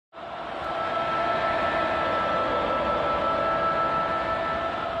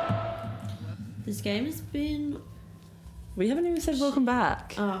This game has been... We haven't even said welcome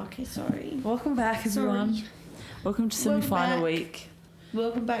back. Oh, okay, sorry. Welcome back, everyone. Sorry. Welcome to Welcome semi-final back. week.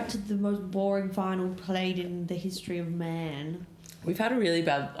 Welcome back to the most boring final played in the history of man. We've had a really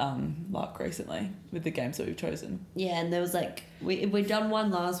bad luck recently with the games that we've chosen. Yeah, and there was like... We'd done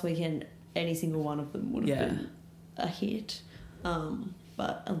one last weekend. Any single one of them would have been a hit.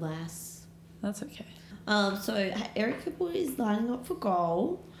 But alas. That's okay. So Eric Kipple is lining up for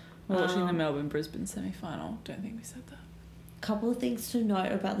goal. We're watching the Melbourne-Brisbane semi-final. Don't think we said that. Couple of things to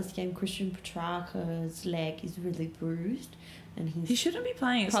note about this game. Christian Petrarca's leg is really bruised, and He shouldn't be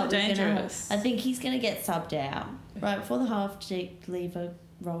playing. It's so probably dangerous. I think he's going to get subbed out. Right before the half, Jake Lever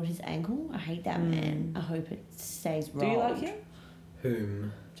rolled his ankle. I hate that man. I hope it stays rolled. Do you like him?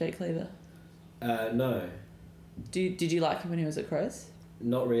 Whom? Jake Lever. No. Did you like him when he was at Crows?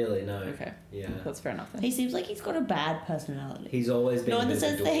 Not really, no. Okay. Yeah. That's fair enough then. He seems like he's got a bad personality. He's always been No, in the a bit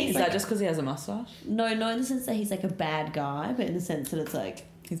of a sense that dorky. he's Is like- that just because he has a moustache? No, not in the sense that he's like a bad guy, but in the sense that it's like,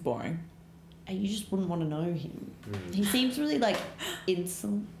 He's boring. you just wouldn't want to know him. Mm. He seems really like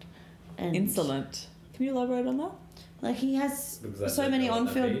insolent. And Insolent. Can you elaborate on that? Like he has Exactly so many what that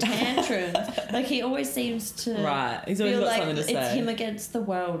on-field means. tantrums. Like he always seems to Right. He's always feel got like something to it's say. him against the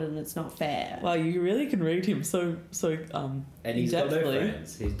world and it's not fair. Wow, you really can read him so And he's got no in-depthly.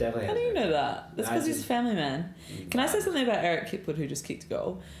 friends. He's definitely How do you know that? That's I because he's a just- family man. Can I say something about Eric Kipwood, who just kicked a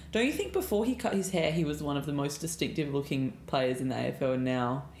goal? Don't you think before he cut his hair, he was one of the most distinctive looking players in the AFL, and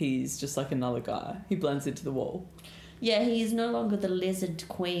now he's just like another guy? He blends into the wall. Yeah, he is no longer the lizard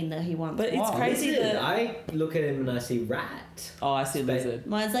queen that he once But it's was. crazy Lizard. that- I look at him and I see rat. Oh, I see a lizard.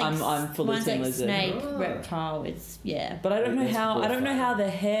 Mine's like I'm fully mine's team like lizard. snake, Oh. reptile. It's But I don't know It's how. I don't know bullfight. how the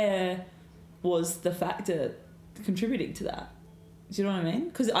hair was the factor contributing to that. Do you know what I mean?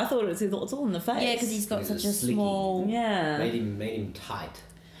 Because I thought it's all in the face. yeah, because he's got He's such a a slicky. small Yeah. Made him tight.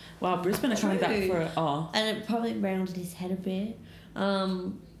 Wow, Brisbane are coming back True. for it. Oh, and it probably rounded his head a bit.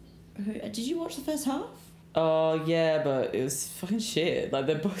 Did you watch the first half? oh yeah, but it was fucking shit. Like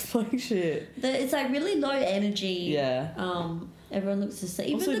they're both playing shit. It's like really low energy. Yeah. Everyone looks the same.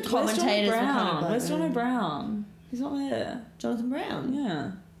 Even Also, the commentators were kind of like, Where's Johnny Brown? He's not there. Jonathan Brown.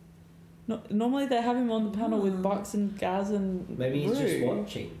 Yeah. Normally they have him on the panel with Bucks and Gaz and Maybe he's just Roo.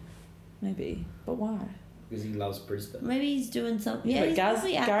 watching Maybe, but why? because he loves Brisbane. Maybe he's doing something. Yeah, Yeah, but he's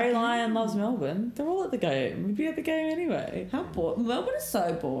probably at Gary the Lyon game. loves Melbourne. They're all at the game. We'd be at the game anyway. How boring. Melbourne is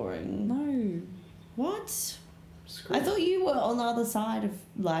so boring. No. What? Screw I it. thought you were on the other side of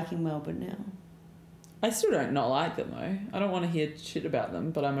liking Melbourne now. I still don't not like them though. I don't want to hear shit about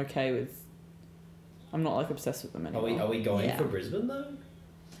them, but I'm okay with. I'm not like obsessed with them anymore. Are we going Yeah. for Brisbane though?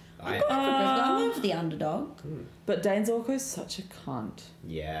 I'm going for Brisbane. I'm going for the underdog. But Dane Zorko's such a cunt.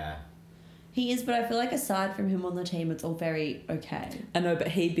 Yeah. He is, but I feel like aside from him on the team, it's all very okay. I know, but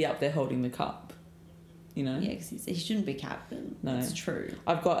he'd be up there holding the cup. You know. Yeah, because he shouldn't be captain. No. That's true.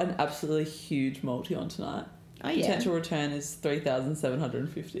 I've got an absolutely huge multi on tonight. Oh, yeah. Potential return is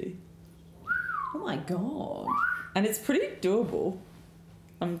 3,750, Oh, my God. and it's pretty doable.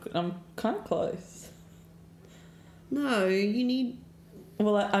 I'm kind of close. No, you need...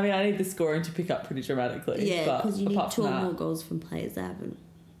 Well, I mean, I need the scoring to pick up pretty dramatically. Yeah, but because you need apart two from or that, more goals from players that haven't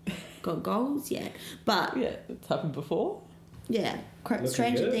got goals yet. But, Yeah, it's happened before. yeah, Looking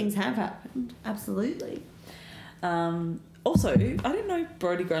stranger good. things have happened. Absolutely. Also, I didn't know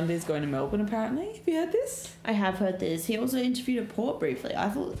Brodie Grundy is going to Melbourne. Apparently, have you heard this? I have heard this. He also interviewed at Port briefly. I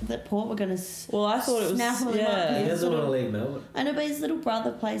thought that Port were going to... Well, I thought it was Snaffle him up. He yeah. doesn't sort want to of- leave Melbourne. I know, but his little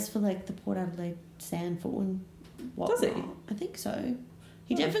brother plays for, like, the Port Adelaide Sandford and whatnot. Does he? I think so.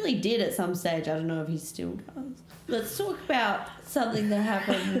 He Oh. definitely did at some stage. I don't know if he still does. Let's talk about something that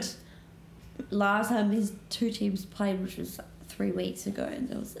happened last time these two teams played, which was 3 weeks ago. And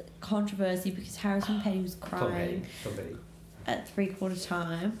there was a controversy because Harrison Petty was crying Tom Petty. at 3/4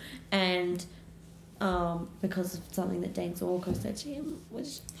 time. And because of something that Dane Zorko said to him,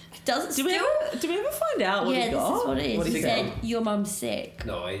 which doesn't Do we ever find out what yeah, he this got? is what it is. What He did said, go? your mum's sick.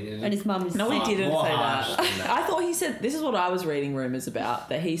 No, he didn't. And his mum is No, he sick. didn't More say harsh that. than that. I thought he said. This is what I was reading rumors about.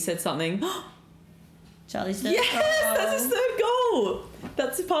 That he said something. Charlie said, Yes, that's his third goal.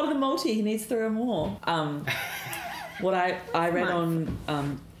 That's part of the multi. He needs 3 or more. What I read on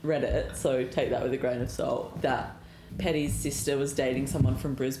Reddit, so take that with a grain of salt, that Petty's sister was dating someone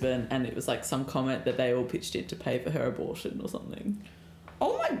from Brisbane, and it was like some comment that they all pitched in to pay for her abortion or something.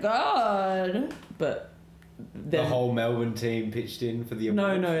 Oh my God. But The then whole Melbourne team pitched in for the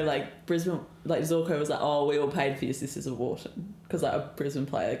award. no, like Brisbane, like Zorko was like, oh, we all paid for your sister's abortion because like a Brisbane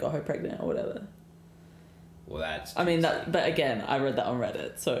player got her pregnant or whatever. Well, that's. I mean that, but again, I read that on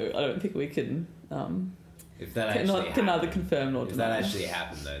Reddit, so I don't think we can. If that actually Can neither happened, confirm nor if deny. that actually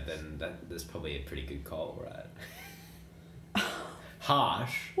happened though, then that's probably a pretty good call, right?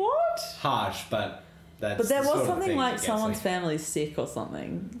 Harsh, but that's. But there the was sort of something thing like that gets someone's family's sick or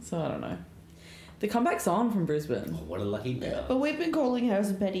something, so I don't know. The comeback's on from Brisbane. Oh, what a lucky girl! But we've been calling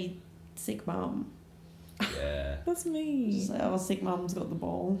Harrison Petty sick mum. Yeah, That's me. Just like, oh, sick mum's got the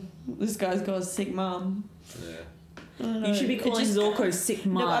ball. This guy's got a sick mum. yeah. I don't know, You should be it calling just- Zorko sick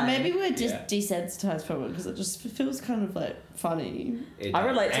No, mum. maybe we're just Yeah. desensitized from it because it just feels kind of like funny. I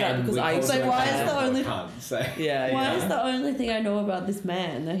relate to that And because we I- also So why is have the a only- cunt, so. Yeah, Why yeah. is the only thing I know about this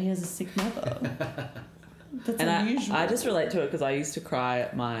man that he has a sick mother? That's And unusual. I just relate to it because I used to cry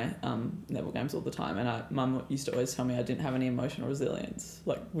at my netball games all the time, and Mum used to always tell me I didn't have any emotional resilience,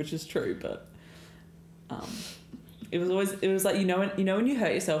 like, which is true, but it was like you know when you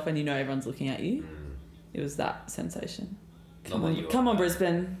hurt yourself and you know everyone's looking at you, it was that sensation. Come on,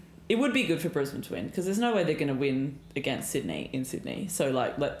 Brisbane. It would be good for Brisbane to win because there's no way they're going to win against Sydney in Sydney. So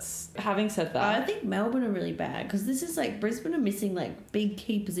like, having said that, I think Melbourne are really bad because this is like Brisbane are missing like big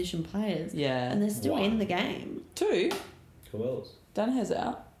key position players yeah, and they're still Wow. in the game. 2 Who else? Danaher's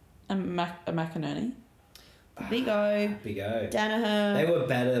out and McInerney. Big O, Big O. Danaher, They were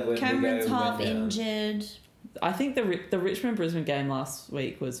better when Cameron's Big O half went down. injured. I think the Richmond Brisbane game last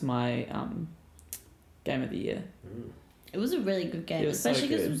week was my game of the year. It was a really good game, It was so especially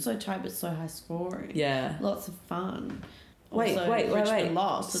because it good. was so tight but so high scoring. Yeah. Lots of fun. Wait, Also, wait. Richmond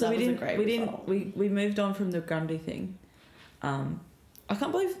lost, so that was a great result. We moved on from the Grundy thing. I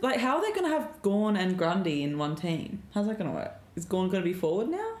can't believe, like, how are they going to have Gawn and Grundy in one team? How's that going to work? Is Gawn going to be forward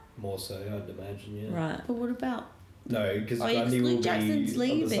now? More so, I'd imagine, yeah. Right. But what about? No, because Oh, yeah, 'cause Grundy will Luke Jackson's be on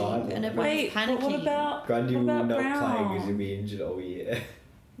the leaving sideline. and everyone- Wait, but what panicking. about Grundy what will about not play Brown? because he'll be injured all year.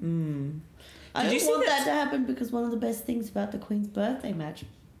 I Did don't you see want that- that to happen because one of the best things about the Queen's birthday match.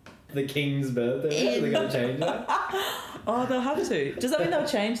 The King's birthday, they're going to change that? Oh, they'll have to. Does that mean they'll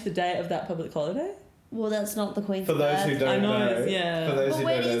change the date of that public holiday? Well, that's not the Queen's For those who birthday. don't I know, know, yeah. for those But who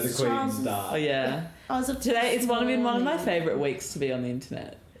when don't know, is the Queen's Charles' Oh, died. yeah. As of Today, it's been one of my morning. favourite weeks to be on the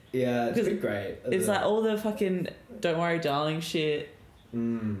internet. Yeah, it's Because been great. It's like all the fucking don't worry darling shit,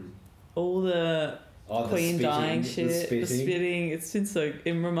 all the Oh, the Queen spitting, dying the shit, the spitting. spitting. It's been so.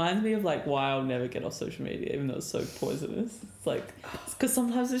 It reminds me of like why I'll never get off social media, even though it's so poisonous. It's like because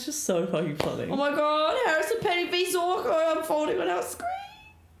sometimes it's just so fucking funny. Oh my god, Harrison Petty v Zorko unfolding on our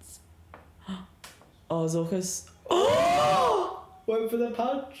screens. Oh, Zorko's. Oh, Went for the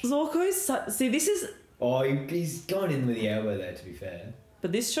punch. Zorko's. See, this is. Oh, he's gone in with the elbow there, to be fair.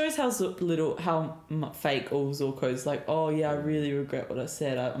 But this shows how fake all Zorko's like. Oh yeah, I really regret what I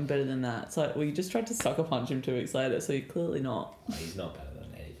said. I'm better than that. It's like, well, you just tried to sucker punch him 2 weeks later, so you're clearly not. Oh, he's not better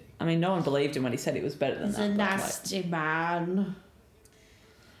than anything. I mean, no one believed him when he said he was better than He's that. a but, like, nasty man.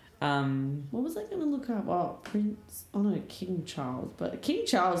 What was I going to look up? Oh, Prince. Oh no, King Charles. But King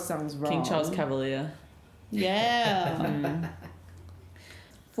Charles sounds wrong. King Charles Cavalier. Yeah.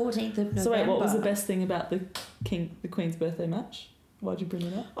 14th of November. So wait, what was the the thing about the Queen's birthday match? Why'd you bring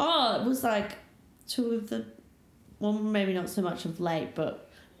it up? Oh, it was like two of the. Well, maybe not so much of late, but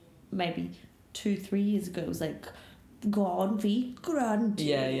maybe 2-3 years ago. It was like God v Grundy.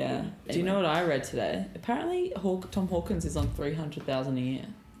 Yeah, yeah. Do you know what I read today? Apparently, Tom Hawkins is on $300,000 a year.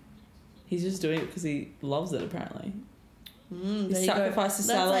 He's just doing it because he loves it. Apparently, he sacrificed his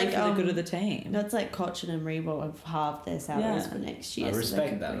salary for the good of the team. That's like Cochin and Reebok have halved their salaries Yeah. for next year. I so they respect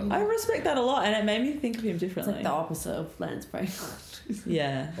can that a bring- lot. I respect that a lot, and it made me think of him It's differently. like the opposite of Lance Brainerd.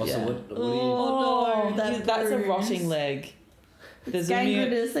 Yeah. Also, yeah. what do you... Oh, no, that's a bruise. rotting leg. There's a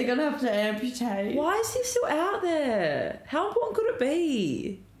Gangrenous, they're gonna have to amputate. Why is he still out there? How important could it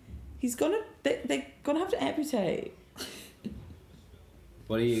be? They're gonna have to amputate.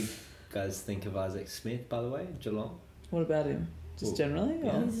 What do you guys think of Isaac Smith, by the way, Geelong? What about him? Just Well, generally?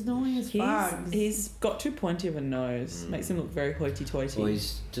 yeah. Or- He's annoying as fuck. He's got too pointy of a nose. Makes him look very hoity-toity. Well,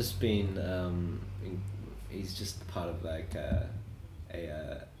 he's just been... he's just part of like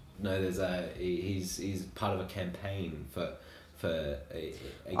he's part of a campaign for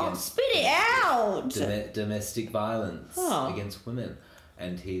against spit it out! domestic violence Oh. against women,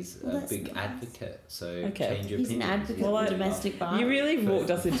 and he's Well, a that's big nice. advocate. So Okay. change your He's an opinion. advocate Well, for I- domestic violence. You really walked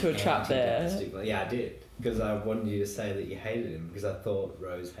us into a trap there. Anti-domestic- Yeah, I did, because I wanted you to say that you hated him because I thought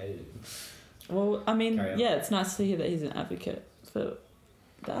Rose hated him. Well, I mean, Carry on. yeah, it's nice to hear that he's an advocate for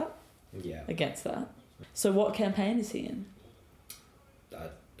that, Yeah, against that. So what campaign is he in? I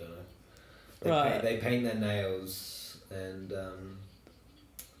don't know. They Right. They paint their nails and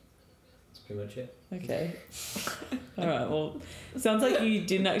it's pretty much it. Okay. All right. Well, sounds like you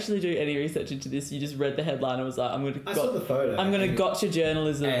didn't actually do any research into this. You just read the headline and was like, I saw the photo. I'm going to gotcha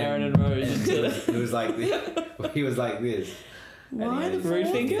journalism, Aaron and Rose. It was like this. He was like this. Why the rude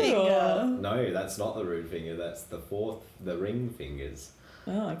fourth finger, or- No, that's not the rude finger. That's the ring fingers.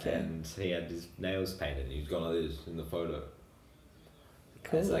 Oh, okay. And he had his nails painted. And he was gone like this in the photo.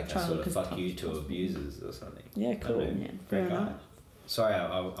 Cool. It's like a Trying to sort look of as fuck you tough as to possible. abusers or something. Yeah, cool. I don't know. Yeah, fair Great guy. enough. Sorry,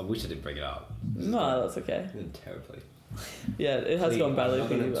 I wish I didn't bring it up. No, that's okay. Terribly. Yeah, it has gone badly I'm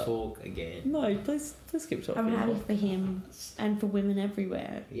for not you. going to but- talk again. No, please keep talking. I'm happy for him and for women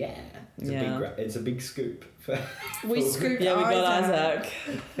everywhere. Yeah. It's Yeah. it's a big scoop. We scooped Yeah, we got Isaac.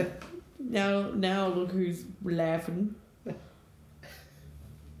 Isaac. Now look who's laughing.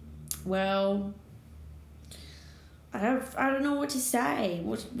 Well, I don't know what to say.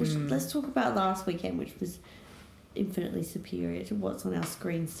 Let's talk about last weekend, which was infinitely superior to what's on our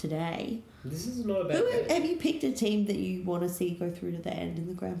screens today. This is not a bad Who game. have you picked a team that you want to see go through to the end in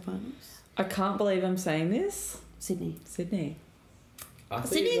the grand finals? I can't believe I'm saying this. Sydney. Sydney. I thought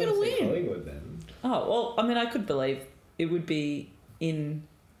Sydney you are were gonna say win. Collingwood then. Oh, well, I mean, I could believe it would be in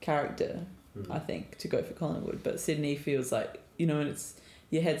character, Hmm. I think, to go for Collingwood. But Sydney feels like, you know, and it's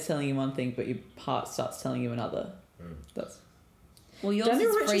your head's telling you one thing, but your heart starts telling you another. Mm. That's Well, yours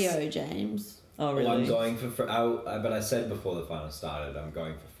Daniel is Richards- Freo, James. oh Well, I'm really. going for. But I said before the final started, I'm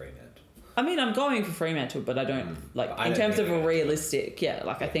going for Fremantle. I mean, I'm going for Fremantle, but I don't Mm. like But I in don't terms think of a they're gonna- realistic. Yeah,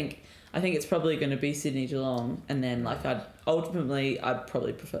 like I think it's probably going to be Sydney Geelong, and then like I'd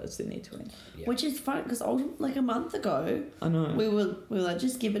probably prefer Sydney to win. Yeah. Which is fun because like a month ago I know. we were like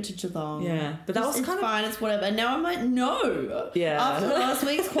just give it to Geelong. Yeah, but that was it's kind of fine. It's whatever. And now I'm like no. Yeah. After last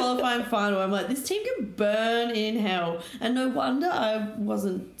week's qualifying final, I'm like this team can burn in hell, and no wonder I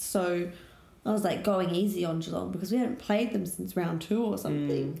wasn't so. I was like going easy on Geelong because we hadn't played them since round 2 or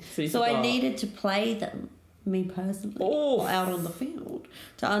something. you So I forgot. needed to play them, me personally, Oh. out on the field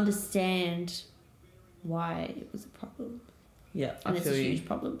to understand why it was a problem. Yeah, I And it's feel a you. huge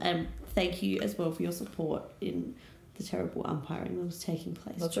problem. And thank you as well for your support in the terrible umpiring that was taking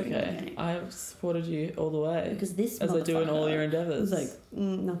place That's during the okay. game. I have supported you all the way, Because this as I do in all your motherfucker endeavours. was like,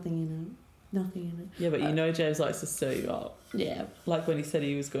 nothing in it. Nothing in it. yeah, but you know James likes to stir you up. Yeah. Like when he said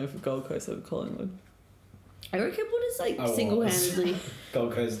he was going for Gold Coast over Collingwood. I reckon what is like I was. single-handedly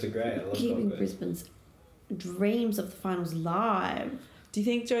Gold Coast to Grey. I love keeping Gold Coast. Brisbane's dreams of the finals live. Do you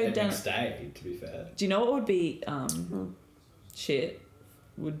think Joe And Dan? next day, to be fair. Do you know what would be shit?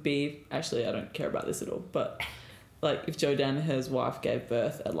 Would be actually I don't care about this at all, but like if Joe Danaher's wife gave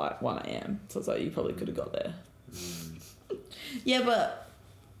birth at like 1 a.m. So it's like you probably could have got there. Yeah, but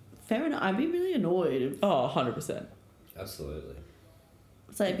fair enough. I'd be really annoyed if Oh, 100%. Absolutely.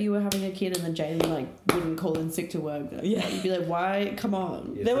 it's like if you were having a kid and then Jayden like wouldn't call in sick to work. Yeah. You'd be like, why? Come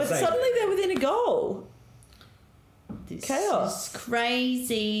on. Yeah. They were It's the same. suddenly they're within a goal. This Chaos. is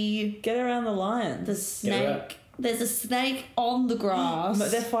crazy. Get around the Lions. The snake. There's a snake on the grass.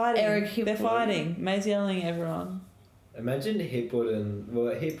 But they're fighting. Eric They're Hipwood. fighting. May's yelling at everyone. Imagine Hipwood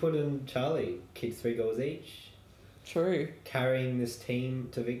and Charlie kicked 3 goals each, True. carrying this team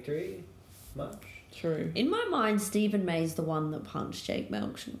to victory. Much. True. In my mind, Stephen May's the one that punched Jake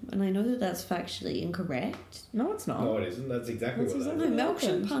Melksham, and I know that that's factually incorrect. No, it's not. No, it isn't. That's exactly That's what exactly No, what Melksham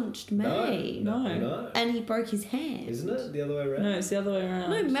happened. punched May, No. and he broke his hand. Isn't it the other way around? No, it's the other way around.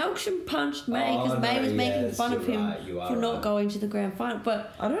 No, Melksham punched May Oh, because May no, was making yes, fun of you're him right, you are for not right. going to the grand final.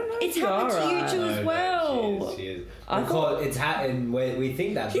 But I don't know. It's if you happened are to you right. too. as well. No, she is. I Because it's happened. We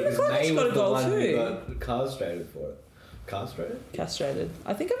think that Hugh because McCluggage May got a was the goal one too. who got castrated for it. Castrated? Castrated.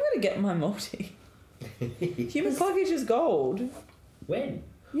 I think I'm going to get my multi. Hugh McCluggage is gold. When?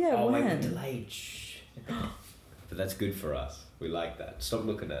 Yeah, oh, wait, when? delayed. Shh. But that's good for us. We like that. Stop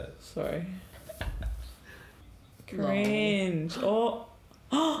looking at it. Sorry. Cringe. Oh,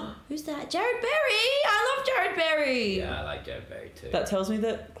 who's that? Jared Berry. I love Jared Berry. Yeah, I like Jared Berry too. that tells me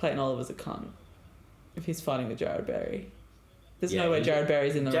that Clayton Oliver's a cunt. If he's fighting with Jared Berry. There's Yeah, no way he- Jared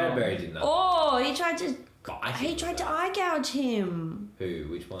Berry's in the Jared wrong. Berry did nothing. Oh, he tried to But eye gouge him. Who?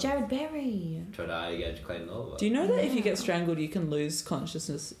 Which one? Jared Berry. Tried to eye gouge Clayton Oliver. Do you know that if you get strangled, you can lose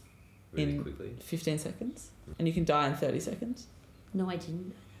consciousness really in- quickly? 15 seconds? And you can die in 30 seconds? No, I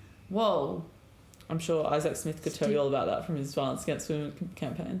didn't. Whoa. I'm sure Isaac Smith could tell you all about that from his Violence Against Women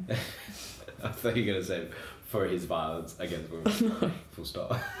campaign. I thought you were gonna say for his violence against women. Full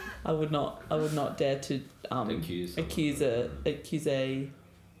stop. I would not dare to Accuse a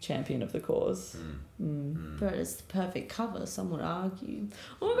champion of the cause. But it's the perfect cover, some would argue.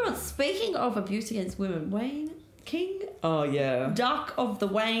 Oh my god, speaking of abuse against women, Wayne King Oh, yeah. Duck of the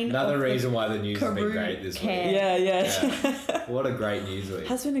Wayne. Another of the reason why the news has been Karoo great this Care. week. Yeah. What a great news week.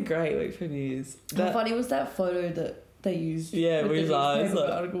 Has been a great week for news. How funny was that photo that they used? Yeah, with the his eyes, newspaper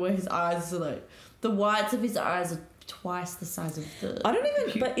like- article where his eyes are like the whites of his eyes are twice the size of the. I don't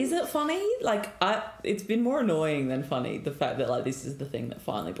even. But is it funny? Like, it's been more annoying than funny. The fact that like this is the thing that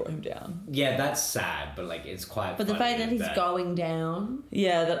finally brought him down. Yeah, that's sad, but like it's quite. But the funny fact that he's going down.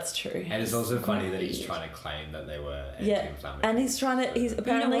 Yeah, that's true. and it's also funny that he's Great. trying to claim that they were Yeah, anti-inflammatory. and he's trying to. He's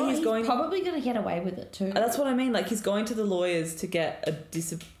apparently You know what? he's going. probably going to get away with it too. That's what I mean. Like he's going to the lawyers to get a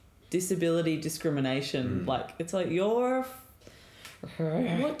disability discrimination. Like it's like you're.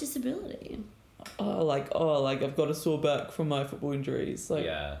 What disability? Oh, like I've got a sore back from my football injuries. Like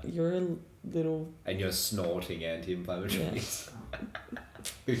Yeah. you're a little. And you're snorting anti-inflammatories.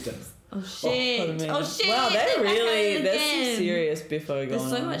 Who does? Oh shit! I mean, Oh shit! Wow, They're back at it there's again. some serious biffo going There's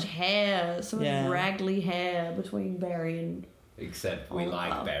so on. much hair, so much Yeah. raggly hair between Barry and. Except we Oh,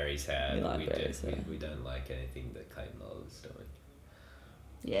 like wow. Barry's hair. We but like Barry's hair. We don't like anything that Clayton Lawler's doing.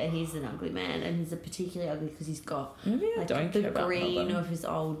 Yeah, he's an ugly man, and he's a particularly ugly because he's got Maybe I like don't the care about green Melbourne. of his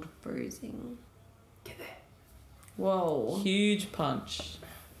old bruising. Get there. Whoa! Huge punch.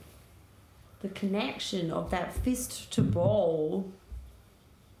 The connection of that fist to ball.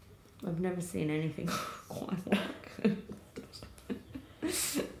 I've never seen anything quite like.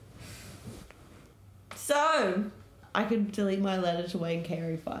 So, I could delete my letter to Wayne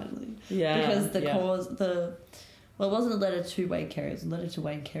Carey finally. Yeah. Because the yeah. well, it wasn't a letter to Wayne Carey, it was a letter to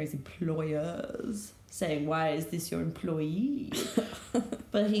Wayne Carey's employers saying, why is this your employee?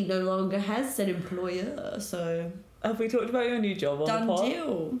 But he no longer has said employer, so Have we talked about your new job on done the pod?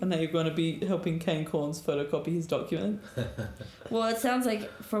 deal. And that you're going to be helping Kane Corns photocopy his document? Well, it sounds like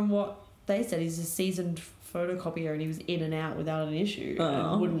from what they said, he's a seasoned photocopier and he was in and out without an issue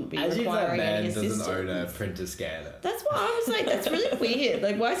Oh. and wouldn't be As if that requiring man any doesn't assistance. own a printer scanner. That's what I was like. That's really weird.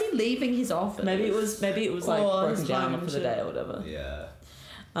 Like, why is he leaving his office? Maybe it was like Or broken his down home for the to- day or whatever. Yeah.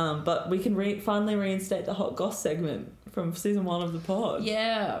 But we can finally reinstate the hot goss segment from season 1 of the pod.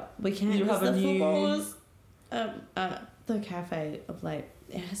 Yeah, we can. You have the a new- footballers at the cafe of late.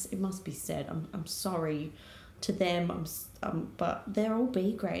 Yes, it must be said. I'm sorry to them. But they're all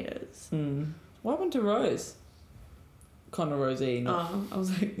B graders. What happened to Rose? Connor Rosie. Not, I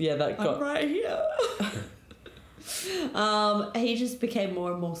was like, yeah, that I'm got. right here. He just became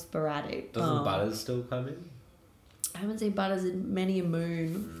more and more sporadic. Doesn't Butters still come in? I haven't seen Butters in many a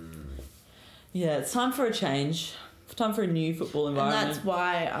moon, Yeah, it's time for a change. Time for a new football and environment. that's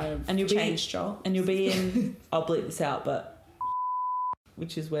why I've And you'll be- changed job. And you'll be in. I'll bleep this out, but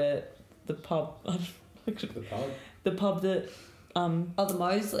which is where the pub. The pub? The pub that. Oh, the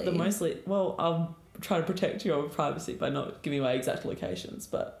Mosley. The mostly. Well, I'll try to protect your privacy by not giving away exact locations,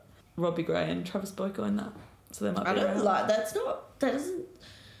 but Robbie Gray and Travis Boak own that, so they might be. I don't around. like. That's not. That doesn't.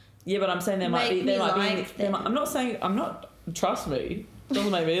 Yeah, but I'm saying there might be. Make There me might like be. them. I'm not saying. I'm not. Trust me. It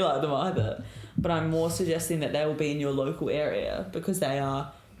doesn't make me like them either. But I'm more suggesting that they will be in your local area because they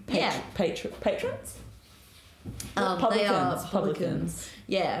are. Yeah. Patrons. They are Publicans. publicans.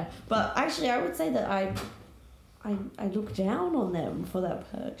 Yeah, but actually, I would say that I look down on them for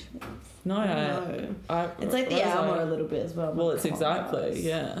that purchase. No, I don't know. It's like the Rose, Almo a little bit as well. Well, but it's come on, exactly, guys.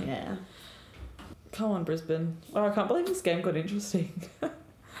 yeah. Yeah. Come on, Brisbane. Oh, I can't believe this game got interesting.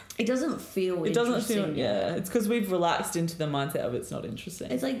 It doesn't feel. It doesn't interesting. feel. Yeah, it's because we've relaxed into the mindset of it's not interesting.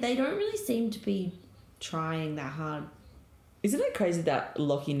 It's like they don't really seem to be trying that hard. Isn't it crazy that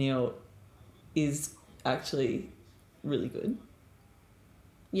Lachie Neale is actually really good?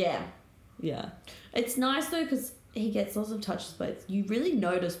 Yeah, Yeah. it's nice though because he gets lots of touches, but you really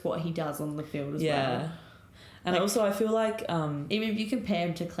notice what he does on the field as Yeah. well. And Like- also, I feel like Even if you compare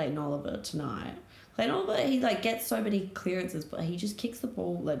him to Clayton Oliver tonight, Clayton Oliver he like gets so many clearances, but he just kicks the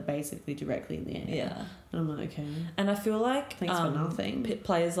ball like basically directly in the air. yeah. And I'm like, okay, And I feel like thanks for nothing.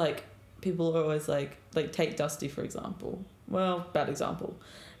 players like people are always like take Dusty for example. Well, bad example,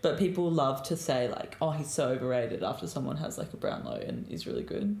 but people love to say like, oh, he's so overrated after someone has like a Brownlow and is really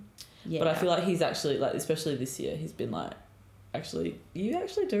good. Yeah. But I feel like he's actually like, especially this year, he's been like, actually, you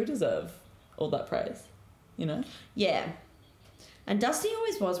actually do deserve all that praise, you know? Yeah. And Dusty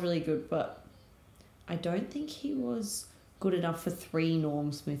always was really good, but I don't think he was good enough for 3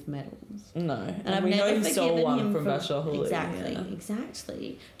 Norm Smith medals. No, And and I've we know never he stole forgiven one him from for- Bashar Hooley. Exactly, Yeah.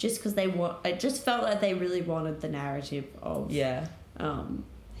 exactly. Just because it just felt like they really wanted the narrative of Yeah.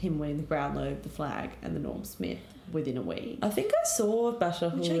 him winning the Brownlow, the flag, and the Norm Smith within a week. I think I saw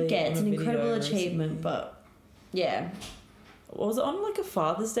Bashar Which Hooley. I get, on it's a an video incredible recently. achievement, but yeah. Was it on like a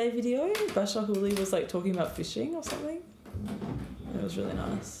Father's Day video? Bashar Hooley was like talking about fishing or something. It was really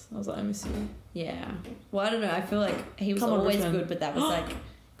nice. I was like, I miss you. Yeah. Well, I don't know. I feel like he was Come on, always Richmond. good, but that was like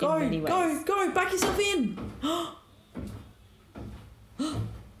Go, in many ways. go, back yourself in.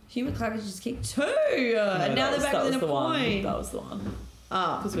 Hugh McCluggage just kicked 2, and now they're back within a point. That was the one.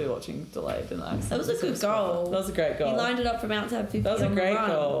 Ah, Because we were watching delayed and I that was a good goal. That was a great goal. He lined it up from outside 50. That was a on the great run.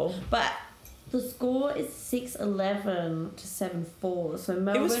 goal. But the score is 6-11 to 7-4. So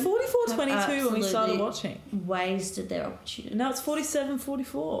Melbourne It was 44-22 when we absolutely started watching. wasted their opportunity. Now it's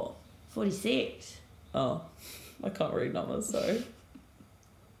 47-44. 46. Oh, I can't read numbers, so.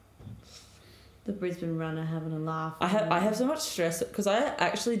 The Brisbane runner having a laugh. I have so much stress because I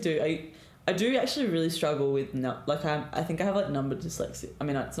actually do. I do actually really struggle with I think I have like number dyslexia. I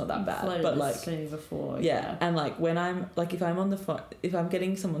mean, it's not that bad, but like before, yeah. And like when I'm like if I'm on the phone, if I'm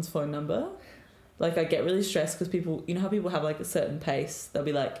getting someone's phone number, like I get really stressed because people, you know how people have like a certain pace. They'll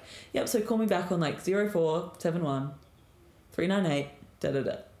be like, yep, so call me back on like 0471 398 da da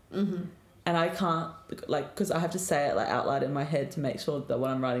da. Mm-hmm. And I can't like because I have to say it like out loud in my head to make sure that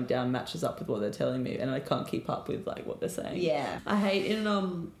what I'm writing down matches up with what they're telling me, and I can't keep up with like what they're saying. Yeah, I hate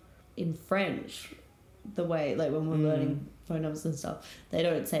in French the way like when we're learning phone numbers and stuff, they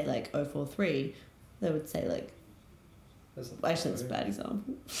don't say like 043, they would say like actually it's a bad example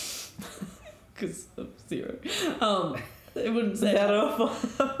because of 0. They wouldn't say that awful.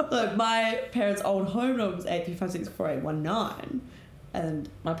 Like my parents' old home number was 83564819, and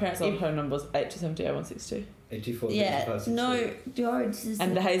My parents' old home number was 82728162. 84. yeah, 55, no, 60. it's just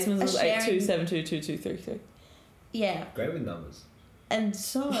And the Hazeman's was sharing- 82722233. yeah. Great with numbers. And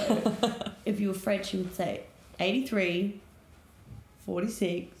so, if you were French, you would say 83,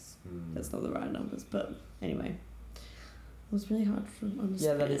 46. That's not the right numbers, but anyway. It was really hard to understand.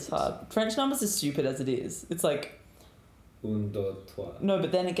 Yeah, that is hard. French numbers are stupid as it is. It's like, Un, deux, trois. no,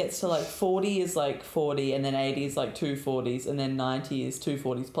 but then it gets to like 40 is like 40, and then 80 is like 2 40s, and then 90 is 2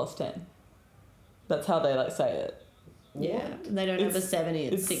 40s plus 10. That's how they like say it. Yeah, and they don't have a It's- 70,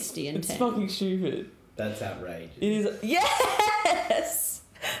 it's 60 and 10. It's fucking stupid. That's outrageous. It is. Yes!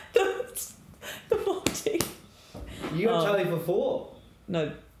 The multi. You got Charlie for 4.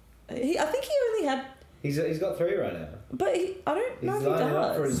 No. I think he only had. He's got 3 right now. But I don't know He's if he lining up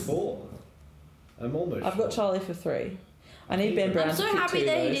does. for his 4. I'm almost. I've got sure. Charlie for 3. I need Ben Brown I'm so to kick happy 2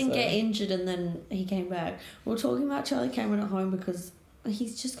 that he though, didn't so. get injured and then he came back. We're talking about Charlie Cameron at home because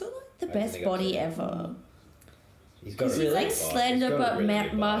he's just got like the I reckon best they got body to- ever. He's got Because a he's really like good body. slender He's got a but really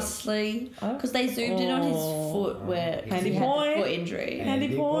good body. muscly. Oh. Because they zoomed in on his foot where Handy he had point. the foot injury.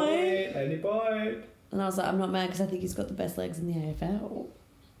 Handy point. Handy point. And I was like, I'm not mad because I think he's got the best legs in the AFL.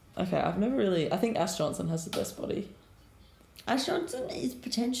 Okay, I've never really. I think Ash Johnson has the best body. Ash Johnson is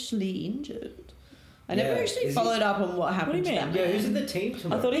potentially injured. I never Yeah, actually is he- followed up on what happened What do you to mean? that Yeah, man. who's in the team I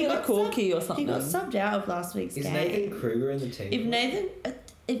tomorrow? thought he He got a got corky or He something. got subbed out of last week's Is game. Nathan Kruger in the team? If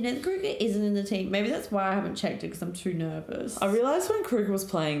Nathan Kruger isn't in the team, maybe that's why I haven't checked it because I'm too nervous. I realised when Kruger was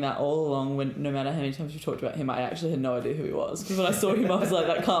playing that all along, when no matter how many times you talked about him, I actually had no idea who he was. Because when I saw him, I was like,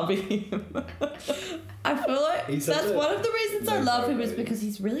 that can't be him. I feel like He's that's such a one of the reasons I no love him is photo. because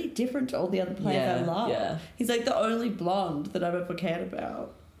he's really different to all the other players I love. yeah. He's like the only blonde that I've ever cared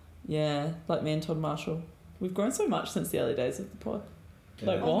about. Yeah, like me and Todd Marshall. We've grown so much since the early days of the pod. Yeah.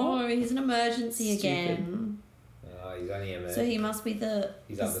 Like, what? Oh no, he's an emergency Stupid. again. Oh, he's only a So he must be He's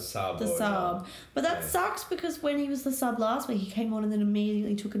like the sub. the or sub. But that Yeah. sucks because when he was the sub last week, he came on and then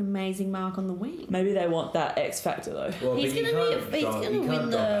immediately took an amazing mark on the wing. Maybe they want that X factor though. Well, He's but you gonna can't be he's drop- gonna you can't win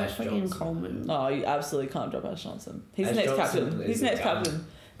drop the Ash fucking Johnson. Coleman. Oh, you absolutely can't drop Ash Johnson. He's Ash the next Johnson captain. is He's the the next gun. captain.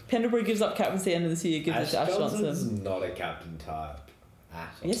 Pendlebury gives up captaincy end of this year, gives it to Ash Johnson's Johnson. not a captain type at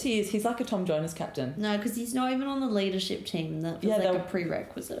all. Yes, he is. He's like a Tom Jonas captain. No, because he's not even on the leadership team. That feels Yeah, like a they'll-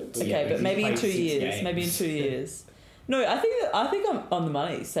 prerequisite. Yeah, Okay, but but he's maybe in played 2 6 years. games. Maybe in 2 years. No, I think I'm on the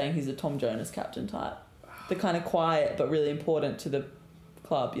money saying he's a Tom Jonas captain type. The kind of quiet but really important to the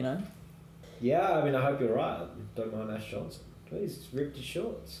club, you know? Yeah, I mean, I hope you're right. Don't mind Ash Johnson. He's ripped his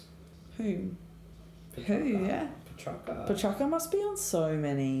shorts. Who? Petrarca. Yeah. Petrarca. Petrarca must be on so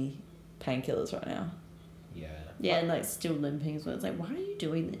many painkillers right now. Yeah. Yeah, and like still limping as well. It's like, why are you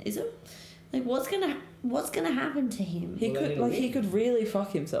doing this? Is it like what's gonna happen to him? He Well, they could need a he win. could really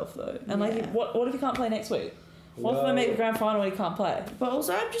fuck himself though. And Yeah. like, what if he can't play next week? What if they Well- make the grand final and he can't play? But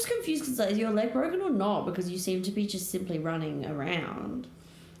also, I'm just confused because like, is your leg broken or not? Because you seem to be just simply running around.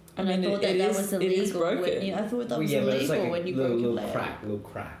 I And mean, I thought it that is- was it illegal. is broken. I thought that Well, was yeah, but it's illegal like when you a broke your little leg. little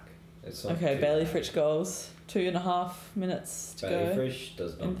crack. It's not Okay, too Bailey bad. Fritsch goals. 2.5 minutes to Bailey go Frisch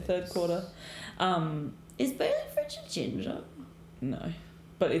does not in the third miss. quarter. Is Bailey Fritsch a ginger? No.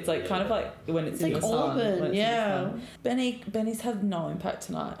 But it's like kind of like when it's, It's in like the sun. Auburn, when it's in the yeah. sun. Benny's had no impact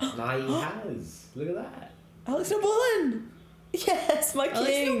tonight. Nah, he has. Look at that. Alex Nabullen! Yes, my At least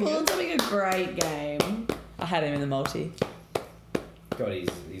Phil king. Bullen's having a great game. I had him in the multi. God,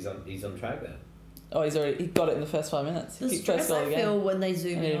 he's on track then. Oh, he got it in the first 5 minutes. The He first stress goal I again. feel when they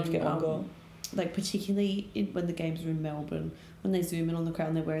zoom And he in didn't get one on, goal. like particularly when the games are in Melbourne, when they zoom in on the crowd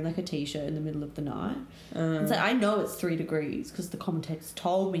and they're wearing like a t-shirt in the middle of the night. It's like, I know it's 3 degrees because the commentators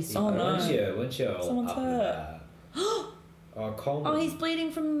told me so. Oh, no. Once you're all Someone's up and hurt. Oh, Coleman. Oh, he's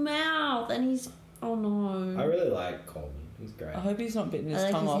bleeding from the mouth and he's... Oh no. I really like Coleman. He's great. I hope he's not bitten his I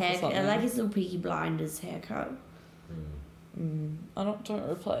like tongue his off or haircut. something. I like his little Peaky Blinders haircut. I don't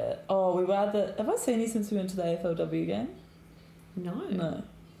replay it. Oh, we were at the... Have I seen you since we went to the AFLW game? No. No.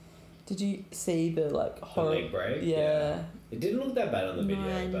 Did you see the like horror? leg break? Yeah. It didn't look that bad on the No,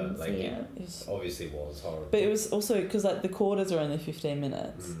 video, I didn't but like see it it. It was, obviously was horrible. but it was also because like the quarters are only 15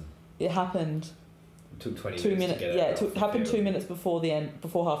 minutes. It happened It took 20 2 minutes. minutes. To get Yeah, it it off took, the happened field. 2 minutes before the end,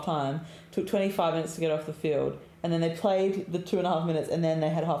 before half time. Took 25 minutes to get off the field, and then they played the 2.5 minutes, and then they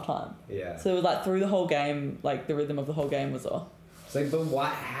had half time. Yeah. So it was like through the whole game, like the rhythm of the whole game was off. It's like, but why?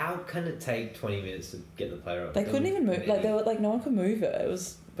 How can it take 20 minutes to get the player up? They couldn't even move. Like they were like no one could move it. It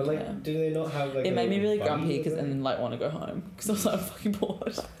was. But like, yeah. do they not have like? It made me really grumpy because and then like want to go home because I was like I'm fucking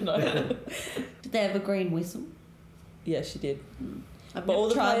bored. No. Did they have a green whistle? Yeah, she did. I've But all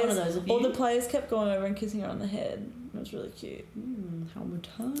the tried players, one of those. Have all you? the players kept going over and kissing her on the head. It was really cute. How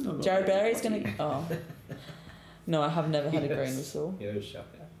maternal. of Jared Barry's everybody. gonna. Oh. No, I have never had a green whistle. You're a shocker.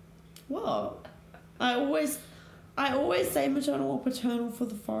 What? I always say maternal or paternal for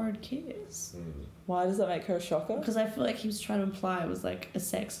the forehead kiss. Why does that make her a shocker? Because I feel like he was trying to imply it was like a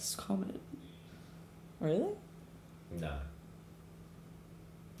sexist comment. Really? No.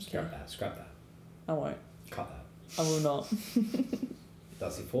 Scrap that. Scrap that. I won't. Cut that. I will not.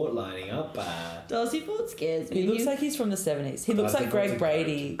 Darcy Fort lining up. Darcy Ford scares me. He looks like he's from the 70s. He looks Darcy like Greg Fort's a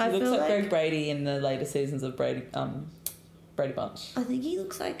Brady. He I looks feel like like- Greg Brady in the later seasons of Brady Bunch. I think he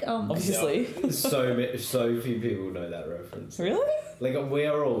looks like Obviously. So few people know that reference. Really? Like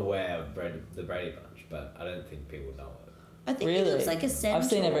we're all aware of the Brady Bunch, but I don't think people know it. I think Really? he looks like a centaur. I've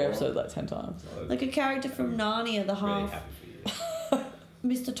seen every episode like 10 times. So Like a character from Narnia, the really half happy for you.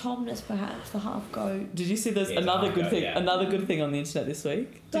 Mr. Tomness, perhaps the half goat. Did you see there's Yeah, another it's good hard, thing? yeah. Another good thing on the internet this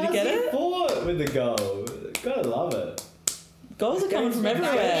week. Did you get Darcy it? Fort with the goal. Gotta love it. Goals are coming from Game's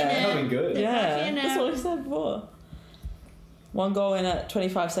back in everywhere. it. Coming good. They're back Yeah, in that's it. what I said before. 1 goal in at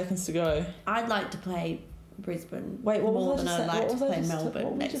 25 seconds to go. I'd like to play Brisbane Wait, what was more I than just I'd saying? like What to was I play just- what Melbourne were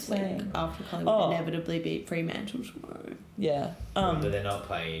we next just week saying? after Collingwood Oh. inevitably beat Fremantle tomorrow. Yeah. But they're not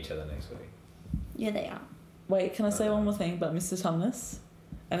playing each other next week. Yeah, they are. Wait, can I say one more thing about Mr. Tumnus?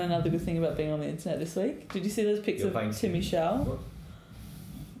 And another good thing about being on the internet this week? Did you see those pics You're of playing Timmy Shaw? What?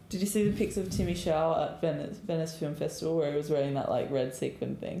 Did you see the pics of Timmy Shaw at Venice Film Festival where he was wearing that like red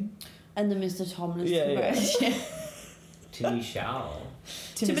sequin thing? And the Mr. Tomness Yeah, yeah. comparison. Timmy Shaw.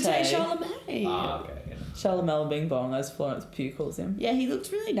 Timothée Chalamet. Okay. Yeah. Charlamel Bing Bong, as Florence Pugh calls him. Yeah, he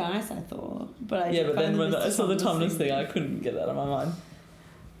looked really nice, I thought. But I Yeah, did but then find when the I Mr. saw the Tomness Tumnus thing, I couldn't get that out of my mind.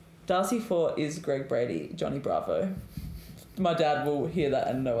 Darcy Fort is Greg Brady, Johnny Bravo. My dad will hear that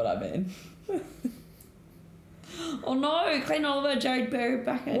and know what I mean. Oh no, Clayton Oliver, Jared Berry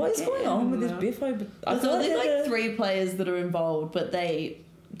back again. What is going on with this biff? I There's feel only like they're- 3 players that are involved, but they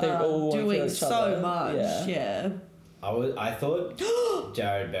They're are all working doing with each so other. much. Yeah. Yeah. I thought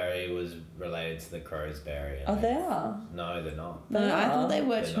Jared Berry was related to the Crows Berry. Oh, they are. No, they're not. No, They I are. thought they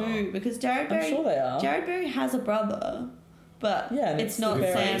were They're too not. because Jared I'm Berry. sure they are. Jared Berry has a brother, but Yeah, and it's it's not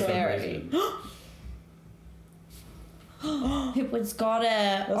the Sam Berry. Berry. Hipwood's got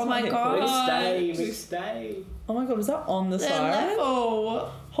it. Oh not my Hipwood. god. We stay. Oh my god, was that on the They're siren?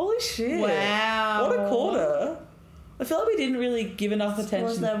 level. Holy shit. Wow. What a quarter. I feel like we didn't really give enough Scores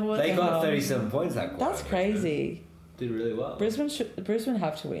attention. level They with got them. 37 points that quarter. That's crazy. Did really well. Brisbane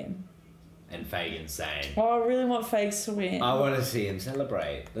have to win. And Fagan saying, Oh, I really want Fags to win. I want to see him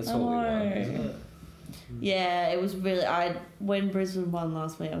celebrate. That's I all we want, know. isn't it? Yeah, it was really. When Brisbane won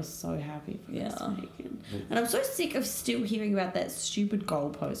last week, I was so happy for Yeah. Chris Fagan. And I'm so sick of still hearing about that stupid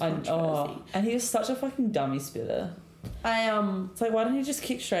goalpost controversy. And he was such a fucking dummy spitter. It's like, why didn't he just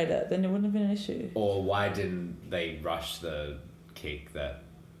kick straight at? Then it wouldn't have been an issue. Or why didn't they rush the kick that...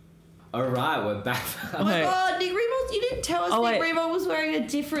 Alright, we're back. Oh my Okay. god, Nick Revol, you didn't tell us Oh, Nick wait. Revol was wearing a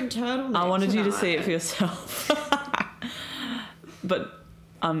different turtleneck. I wanted you to tonight. see it for yourself. But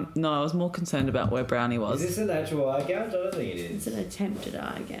no, I was more concerned about where Brownie Is was. this an actual eye gouge? I don't think it It's is. an attempted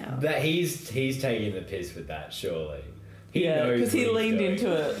eye gougge. That he's taking the piss with that, surely. He yeah, knows because he what he's leaned doing.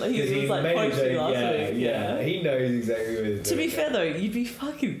 into it. Like, he 'Cause was like made a posting joke, last week. Yeah, he knows exactly what he's To doing. be fair though, you'd be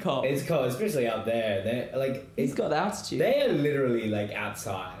fucking cold. It's cold, especially up there. They're like, He's got altitude. they are literally like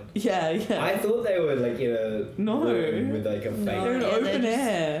outside. Yeah. I thought they were like in a No. room with like a fake. No. They're in Yeah, they're open just-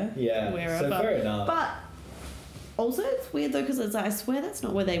 air. Yeah, so Wherever. fair enough. But also, it's weird though because I swear that's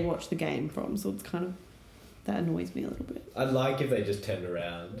not where they watch the game from, so it's kind of that annoys me a little bit. I'd like if they just turned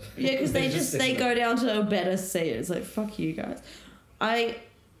around. Yeah, because they sit go down to a better seat. It's like fuck you guys. I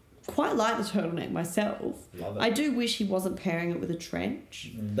quite like the turtleneck myself. Love it. I do wish he wasn't pairing it with a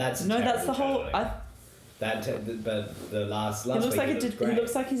trench. That's a No, that's terrible the whole. turtleneck. But the last He looks week like it it did. great. He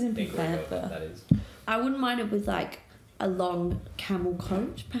looks like he's in Think Pink we'll go with Panther. that is. I wouldn't mind it with like a long camel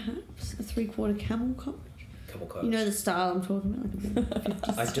coat, perhaps a 3/4 camel coat. Camel coat. You know the style I'm talking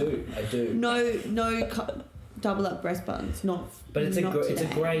about. Like a I do. no double up breast buttons. Not. But it's a not it's a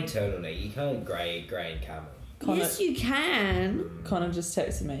today. grey turtleneck. You can't grey and camel. Connor, Yes, you can. Connor just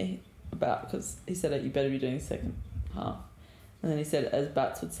texted me about because he said that you better be doing the second half, and then he said, as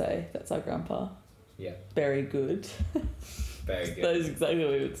Bats would say, that's our grandpa. Yeah, Very good. very That good. is exactly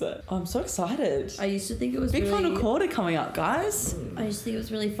what he would say. I'm so excited. I used to think it was Big really, final quarter coming up, guys. I used to think it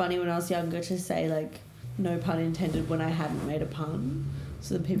was really funny when I was younger to say like no pun intended when I hadn't made a pun.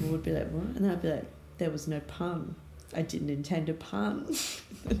 So then people would be like, what? And then I'd be like, there was no pun. I didn't intend a pun.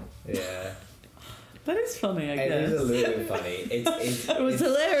 Yeah, That is funny, I it guess. is a little bit funny. It was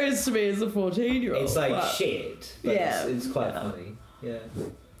hilarious to me as a 14-year-old. It's like but- shit. But Yeah. it's quite funny. Yeah.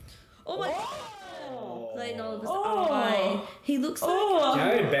 Oh my Oh. Clayton Oliver's Oh. eye. He looks like Oh.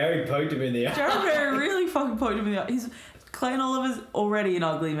 Jared Barry poked him in the eye. Jared Barry really fucking poked him in the eye. Clayton Oliver's already an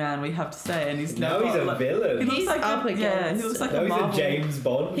ugly man, we have to say, and he's Now never, he's a like, villain. He looks He's like up he against- looks like Now a he's Marvel. a James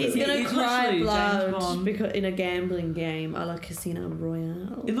Bond. he's villain. gonna He's cry literally James blood Bond. because in a gambling game a la Casino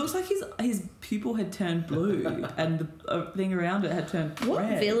Royale. It looks like his pupil had turned blue and the thing around it had turned What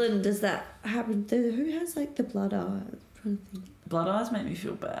red. villain does that happen to? Who has like the blood eyes? I'm trying to think. Blood eyes make me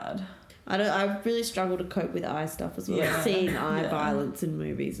feel bad. I really struggle to cope with eye stuff as well. Yeah. Like seeing eye Yeah. violence in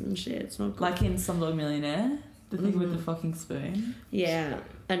movies and shit. It's not good. Like in Slumdog Millionaire, the thing with the Mhm. fucking spoon. Yeah,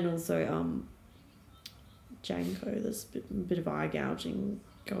 and also Django. There's a bit of eye gouging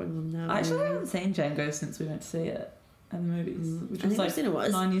going on now. I actually haven't seen Django since we went to see it at the movies, which I was think I've seen it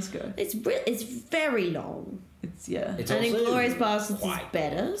once. 9 years ago. It's very long. It's yeah. It's and also Inglourious Basterds is quite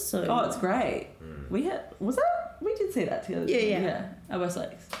better. So Oh, it's great. Mm. We did see that together. Yeah, didn't we? yeah. At West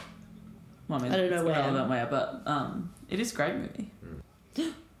Lakes. Well, I mean, I don't know it's where. irrelevant where, but it is a great movie.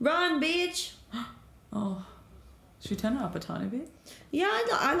 Run, bitch. Oh, should we turn it up a tiny bit? Yeah,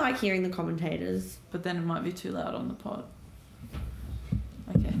 I like hearing the commentators. But then it might be too loud on the pod.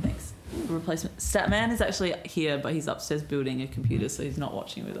 Okay, thanks. Replacement. Statman is actually here, but he's upstairs building a computer, so he's not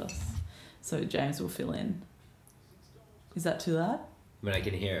watching with us. So James will fill in. Is that too loud? I mean, I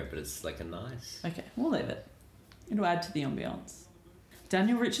can hear it, but it's like a nice. Okay, we'll leave it. It'll add to the ambiance.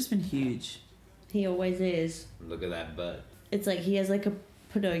 Daniel Rich has been huge. He always is. Look at that butt. It's like he has like a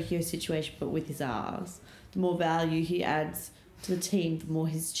Pinocchio situation, but with his ass. The more value he adds to the team, the more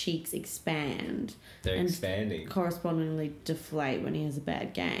his cheeks expand, They're And- expanding. correspondingly deflate when he has a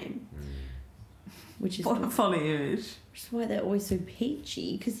bad game. Which is What a funny image. which is why they're always so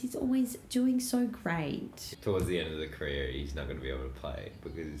peachy, because he's always doing so great. Towards the end of the career, he's not going to be able to play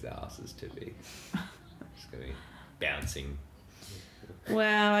because his ass is too big. He's going to be bouncing.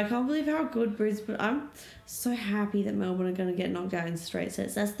 Wow, I can't believe how good Brisbane. I'm so happy that Melbourne are going to get knocked out in straight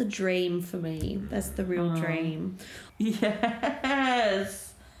sets. That's the dream for me. That's the real dream.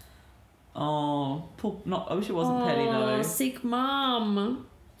 Yes. Oh, poor, not. I wish it wasn't Petty Oh, though. sick mum.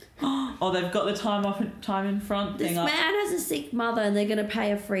 Oh, they've got the time in front This thing man up. has a sick mother, and they're going to pay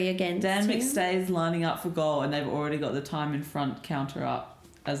her free against Dan him. McStay's lining up for goal, and they've already got the time in front counter up,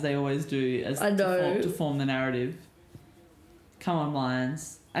 as they always do, as I know. To form the narrative. Come on,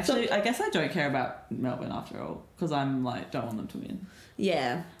 Lions. Actually, I guess I don't care about Melbourne after all, because I'm like, don't want them to win.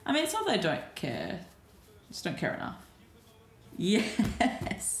 Yeah. I mean, it's not that I don't care. I just don't care enough.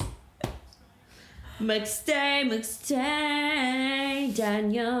 Yes. McStay,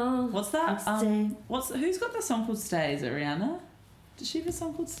 Daniel. What's that? McStay. Who's got the song called Stay? Is it Rihanna? Does she have a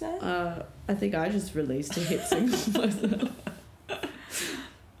song called Stay? I think I just released a hit single myself.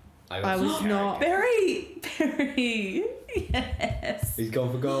 I was not. Berry! Yes. He's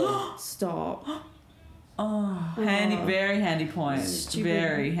gone for goal. Stop. Oh, very handy point. Stupid.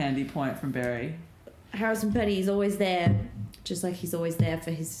 Very handy point from Berry. Harrison Petty is always there, just like he's always there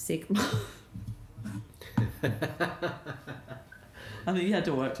for his sick mum. I think you had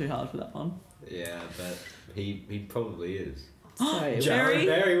to work too hard for that one. Yeah, but he probably is. So Jared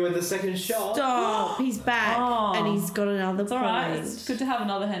Berry with the second shot. stop. He's back Oh. and he's got another It's point. alright. It's good to have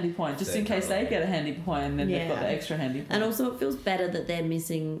another handy point, just in case they get a handy point and then they've got Yeah. the extra handy point. And also, it feels better that they're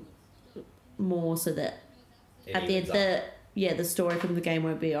missing more, so that It at the evens end, up. the story from the game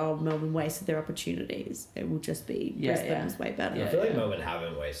won't be, oh, Melbourne wasted their opportunities. It will just be Brisbane was way better. I Yeah. feel like Melbourne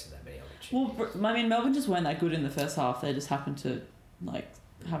haven't wasted that many opportunities. Well, I mean, Melbourne just weren't that good in the first half. They just happened to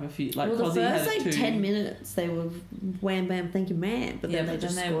have a few. Like, Well, the Cozzy first had like 2. 10 minutes they were wham bam thank you man, but then Yeah, they but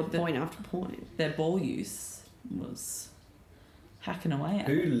just then scored they- point after point. Their ball use was hacking away at.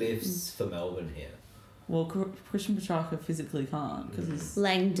 Who lifts for Melbourne here? Well, Christian Petrarca physically can't because he's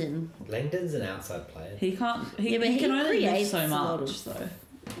Langdon. Langdon's an outside player. he can't. Yeah, but he he can only lift creates so a lot much. of- So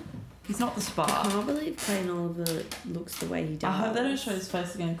he's not the I spark. can't believe Clayton Oliver looks the way he does. I hope they don't show his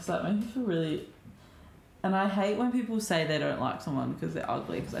face again because that makes me feel really. And I hate when people say they don't like someone because they're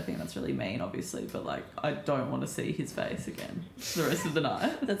ugly because I think that's really mean, obviously. But like, I don't want to see his face again for the rest of the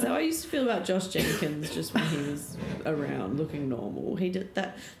night. That's how I used to feel about Josh Jenkins just when he was around looking normal. He did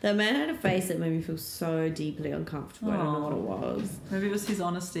that. That man had a face that made me feel so deeply uncomfortable. I don't know what it was. Maybe it was his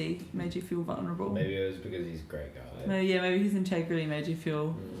honesty made you feel vulnerable. Maybe it was because he's a great guy. Maybe his integrity made you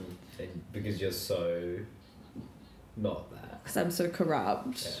feel. And because you're so not that. Because I'm so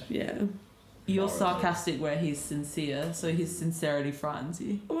corrupt. Yeah. You're Morally. sarcastic where he's sincere, so his sincerity frightens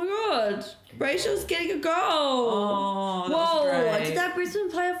you. Oh my god. Rachel's getting a goal. Oh, that Whoa. was great. Did that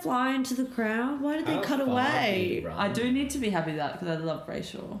Brisbane player fly into the crowd? Why did they How cut far did away? he run? I do need to be happy with that because I love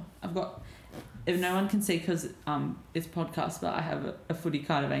Brayshaw. I've got, if no one can see because it's podcast, but I have a footy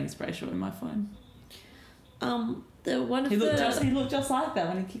card of Angus Brayshaw in my phone. The one of He looked the just like that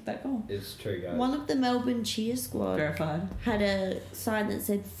when he kicked that goal. It's true, guys. one of the Melbourne cheer squad Verified. had a sign that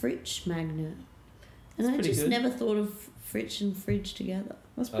said Fridge Magnet. And I pretty just good. never thought of Fridge and Fridge together.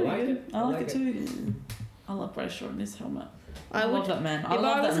 That's I pretty like good. it. I like it too. Yeah. I love Brayshaw in his helmet. I love would, that man. if I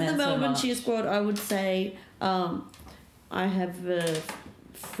love I was that in the man so Melbourne much. cheer squad, I would say I have a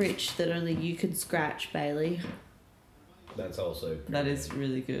Fridge that only you can scratch, Bailey. That's also pretty That is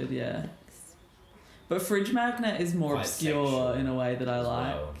really good, yeah. But Fridge Magnet is more Quite obscure sexual in a way that I as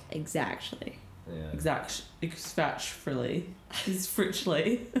like. well. Exactly. Yeah. Exactly. He's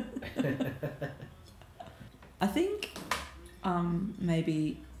Fritchly. I think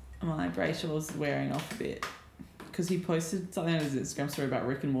maybe my Brayshaw was wearing off a bit because he posted something on his Instagram story about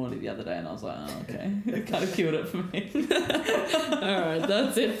Rick and Morty the other day and I was like, oh, okay. It kind of killed it for me. Alright,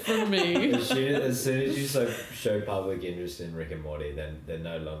 that's it from me. As soon as you show public interest in Rick and Morty, then they're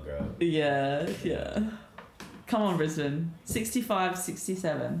no longer. Yeah. Come on, Brisbane. 65,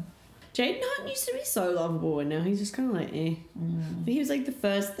 67. Jaden Hunt used to be so lovable and now he's just kind of like eh. But he was like the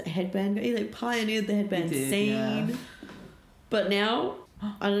first headband guy. He like pioneered the headband He did, scene. yeah. But now,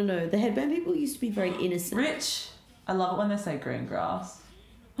 I don't know, the headband people used to be very innocent. Rich. I love it when they say green grass.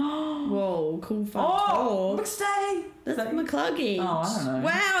 Whoa, cool fun Oh, talk. McStay. That's Is that- McCluggage. Oh, I don't know.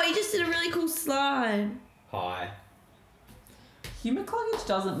 Wow, he just did a really cool slide. Hi. Hugh McCluggage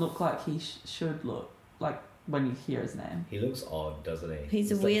doesn't look like he should look like when you hear his name. He looks odd, doesn't he?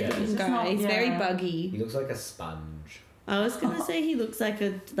 He's a like weird looking just guy. not- He's very yeah. buggy. He looks like a sponge. I was gonna say he looks like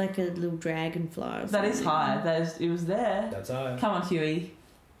a little dragonfly. Or That is something. high. It was there. That's all. Come on, Huey.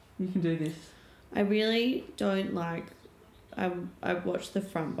 You can do this. I really don't like. I watched the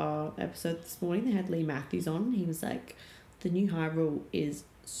Front Bar episode this morning. They had Lee Matthews on. He was like, "The new high rule is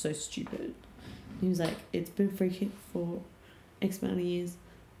so stupid." He was like, "It's been free kick for X amount of years."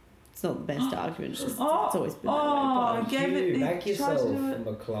 It's not the best argument. It's just it's always been that way. he gave it. Back He tried yourself, to do it.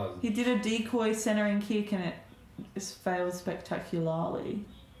 McClung. He did a decoy centering kick and it failed spectacularly.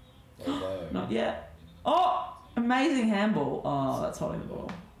 Although. Not yet. Oh, amazing handball. Oh, that's holding the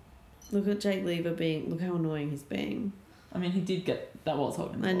ball. But look at Jake Lever being. Look how annoying he's being. I mean, he did get that was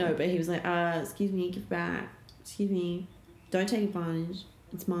holding the I ball. know, but he was like, excuse me, give back. Excuse me, don't take advantage.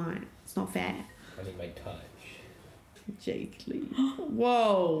 It's mine. It's not fair. I need my touch. Jake Lee.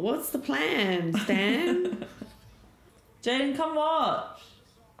 Whoa, what's the plan, Stan? Jaden, come watch.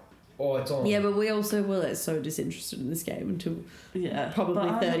 Oh, it's on. Yeah, but we also were like, so disinterested in this game until Yeah, probably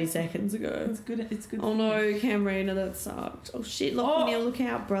but 30 seconds ago. It's good. It's good. Oh no, Cam Rayner, that sucked. Oh shit, Lachlan, look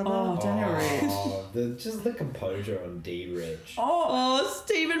out, brother. Oh, Daniel Rich. Just the composure on D Rich. Oh,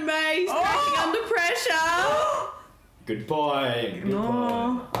 Stephen May, cracking under pressure. Good boy. Good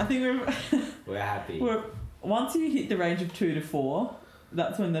No, I think boy. We're happy. once you hit the range of 2 to 4,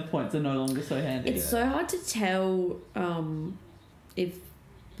 that's when the points are no longer so handy. It's so hard to tell if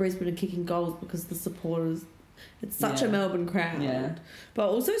Brisbane are kicking goals because the supporters. It's such a Yeah. Melbourne crowd. Yeah. But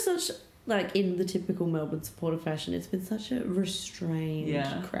also such, like, in the typical Melbourne supporter fashion, it's been such a restrained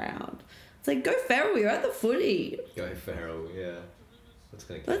Yeah. crowd. It's like, go Ferrell, you're at the footy. Go Ferrell, yeah.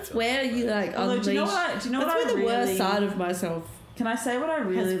 That's where you like Although, unleash. do you know what? That's where the worst side of myself. Can I say what I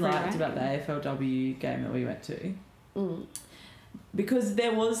really free liked reign. about the AFLW game that we went to? Mm. Because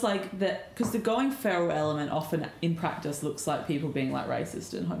there was like because the going feral element often in practice looks like people being like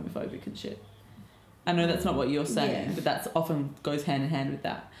racist and homophobic and shit. I know that's not what you're saying, Yeah. but that's often goes hand in hand with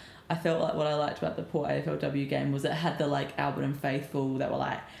that. I felt like what I liked about the Port AFLW game was it had the like Albert and Faithful that were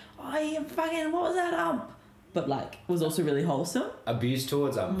like, oh, you fucking, what was that But like was also really wholesome. Abuse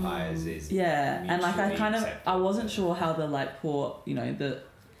towards umpires is Yeah, and like I mutually kind of acceptable. I wasn't sure how the like Port,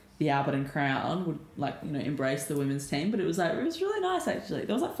 the Albert and Crown would like embrace the women's team, but it was really nice actually.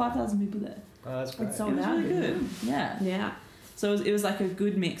 There was like 5,000 people there. Oh, that's great. It's so It was loud, really isn't good. Yeah. Yeah. So it was like a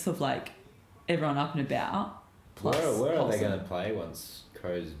good mix of like everyone up and about. Plus Where are they wholesome. going to play once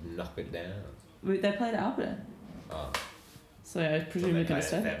Crows knock it down? They played at Albert, Oh, so I presume they we're going played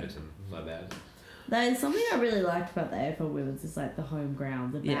to at stay. Everton. My bad. There's something I really liked about the AFL women's is like the home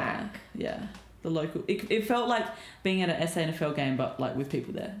ground, the Yeah, back. yeah. The local. It felt like being at an SANFL game, but like with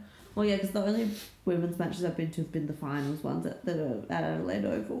people there. Well, yeah, because the only women's matches I've been to have been the finals ones that are at Adelaide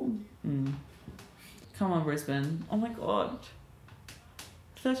Oval. Mm. Come on, Brisbane! Oh my god,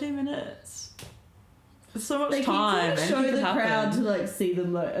 13 minutes. There's so much They keep time. trying to and show it could the crowd happen. to like see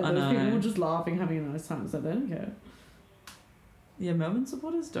them, like, and I those people know. were just laughing, having a nice time. So they don't care. Yeah, Melbourne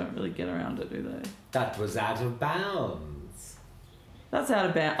supporters don't really get around it, do they? That was out of bounds. That's out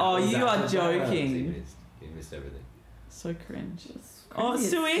of bounds. Oh, That was you out are of bounds. joking. He missed everything. So cringe. It's Oh, it's crazy,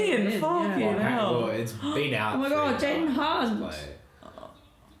 still it's in. in, Fuck yeah. you hell. Well, it's been out. Oh my for God, a Jaden while. Hunt. Let's play.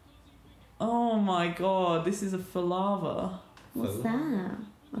 Oh my god, this is a falava. What's Full. that?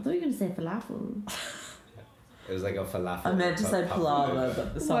 I thought you were going to say falafel. It was like a falafel. I meant to say puff palava, over.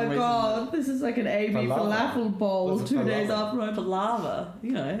 but for Oh some my reason. God, this is like an AB Palava. falafel bowl What's a 2 days palava? after I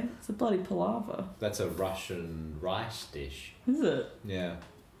Palava, it's a bloody palava. That's a Russian rice dish. Is it? Yeah.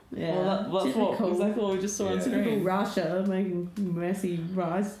 Yeah. Well, that's what typical, exactly what we just saw on Yeah. typical screen. Russia making messy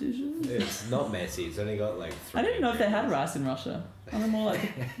rice dishes. It's not messy. It's only got like 3 I didn't know if they had ingredients. rice in Russia. Are they more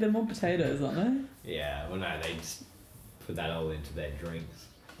like they're more potatoes, aren't they? Yeah. Well, no, they just put that all into their drinks.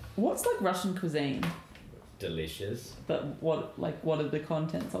 What's like Russian cuisine? Delicious. But what are the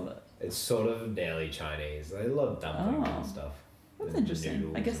contents of it? It's sort of nearly Chinese. There's a lot of dumplings Oh. and stuff. That's And interesting.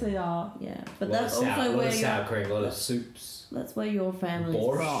 noodles I guess and they are. Yeah, a but lot that's of also a lot where of sour your, cream, a lot of soups. that's where your family's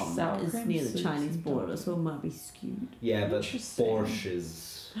Borscht. from. Sour Is cream, near the soups Chinese and border, dumplings. so it might be skewed. Yeah, but Interesting. borscht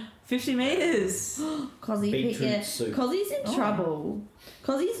is 50 meters. Cosy, beetroot yeah, soup. Cossy's in Oh. trouble.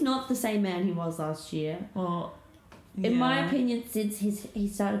 Cossy's not the same man he was last year. Well, In my yeah. opinion, since he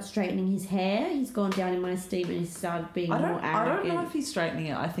started straightening his hair, he's gone down in my esteem and he started being I more don't arrogant. know if he's straightening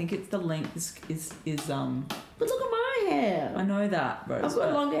it. I think it's the length is But look at my hair. I know that, Rose. I've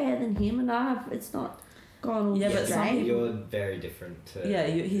got longer hair than him, and it's not gone all Yeah, but straight. some people- You're very different to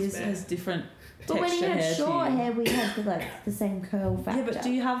he this man. has different But when he texture had hair short to you. hair, we had the same curl factor. Yeah, but do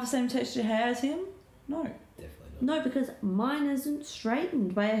you have the same texture hair as him? No. Definitely not. No, because mine isn't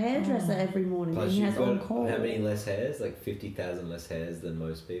straightened by a hairdresser Oh. every morning. Plus, and he you've has on got call. how many less hairs? Like 50,000 less hairs than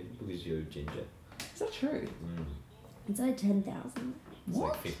most people because you're ginger. Is that true? It's like 10,000. It's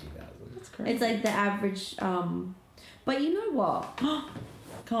What? like 50,000. That's crazy. It's like the average. But you know what?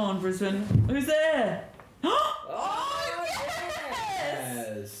 Come on, Brisbane. Who's there? Oh,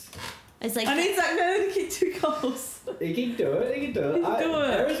 yes! It's like I need Zach Bailey to kick 2 goals. He can do it. He can do it. He can do it.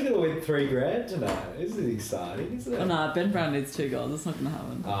 Harry's gonna win $3,000 tonight. This is exciting, isn't it? Oh no, Ben Brown needs 2 goals. That's not going to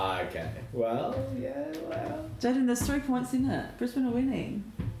happen. Ah, okay. Well, yeah. Well, Jaden, there's 3 points in it. Brisbane are winning.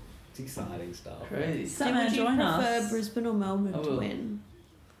 it's exciting stuff. Crazy. So Come would and you join prefer us. Brisbane or Melbourne I to will. win?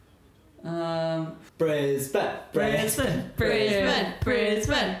 Brisbane. Brisbane.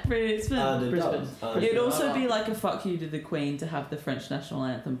 Underdogs. It'd also be like a fuck you to the Queen to have the French national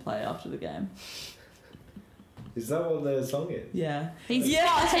anthem play after the game. Is that what the song is? Yeah. He's Yeah.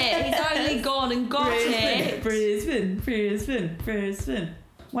 got it. He's only gone and got it. Brisbane.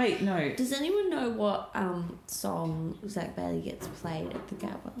 Wait, no. Does anyone know what song Zach Bailey gets played at the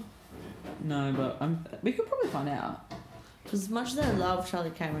Gabba? No, but we could probably find out. As much as I love Charlie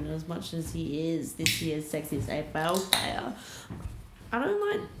Cameron, and as much as he is this year's sexiest AFL player, I don't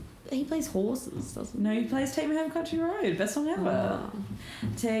like. He plays horses, doesn't he? No, he plays Take Me Home Country Road. Best song ever. Oh.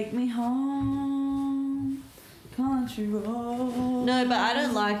 Take me home, country road. No, but I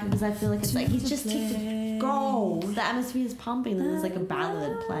don't like it because I feel like it's like he's just kicked a goal. The atmosphere is pumping, and there's like a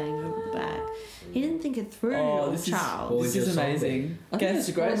ballad playing over the back. He didn't think it through, Oh, this is- Charles. What This would is your song amazing. be? I think it's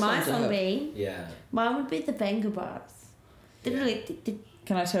a great What would my song to song have. be? Yeah. Mine would be the Venga Bars. Yeah. Can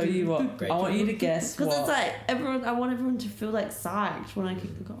Can I tell you what? Great I want you to guess Because what. it's like I want everyone to feel like psyched when I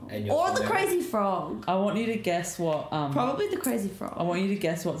kick the goal. And you're Or the familiar- crazy frog. I want you to guess what. Probably the crazy I frog. want you to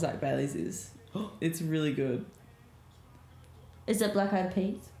guess what Zach Bailey's is. It's really good. Is it Black Eyed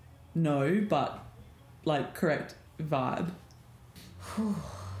Peas? No, but like correct vibe.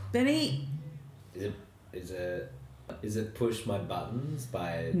 Benny. Is it Push My Buttons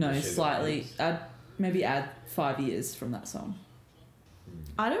by No, the Sugar slightly. Babes? Maybe add 5 years from that song.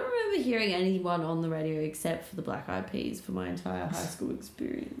 I don't remember hearing anyone on the radio except for the Black Eyed Peas for my entire high school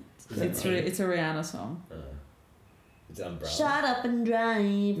experience. Is that It's right? it's a Rihanna song. It's Umbrella. Shut up and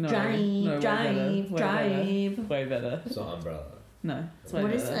drive, No, drive, no, way drive, better, way drive. Way better. It's not Umbrella. No, it's way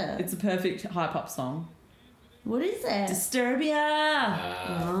What is better. it? It's a perfect hype up song. What is it?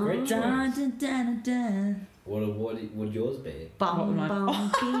 Disturbia. Great Dun, choice. dun, dun, dun. What would yours be? Bum, What would mine-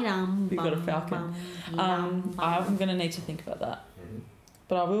 bum, bee-dum, You got a bum, falcon. bum, bee-dum, I'm bum. gonna need to think about that, Mm-hmm.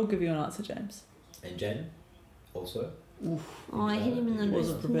 but I will give you an answer, James. And Jen, also. Oh, I hit him in the nose.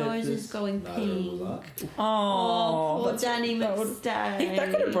 Wasn't His prepared for nose is this. going Neither pink. was Oh, poor that's- Danny that would- McStay.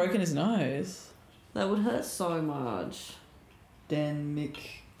 That could have broken his nose. That would hurt so much. Dan Mick.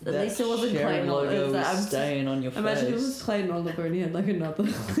 At least it wasn't Clayton Oliver. I'm just- staying on your Imagine it was Clayton Oliver and he had like another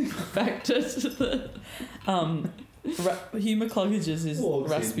factor to the. Hugh McCluggage's is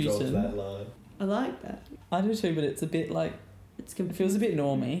Rasputin. That line. I like that. I do too, but it's a bit like It's it confusing. feels a bit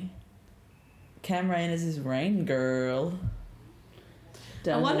normy. Cam Rayner's is Rain Girl.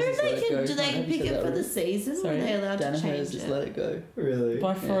 I wonder if they can. Do they Have you pick said it that for already? the season? Or Sorry, are they allowed to Danaher's change just it? Let It Go. Really?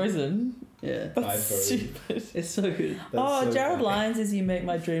 By Frozen. Yeah. That's By Frozen. stupid. It's so good. Oh, so Jared funny. Lyons is You Make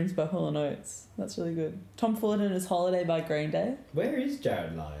My Dreams by Hall & Oates. That's really good. Tom Fullerton is Holiday by Green Day. Where is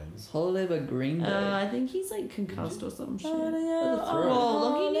Jared Lyons? Holiday by Green Day. I think he's like concussed or some shit. Oh, Whoa,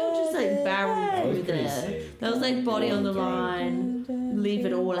 look at him just like barrel That was through pretty there. sick. That was like body on the line, leave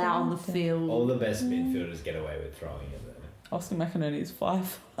it all out on the field. All the best midfielders get away with throwing it there. Oscar McInerney is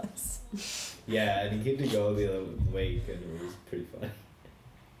Fireflies. Yeah, and he kicked a goal the other week and it was pretty funny.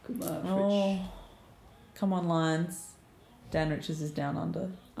 Good night, Oh, come on, Lions. Dan Richards is Down Under.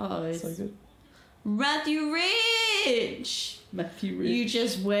 Oh, it's So good. Matthew Rich. Matthew Rich. You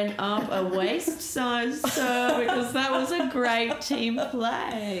just went up a waist size, sir, because that was a great team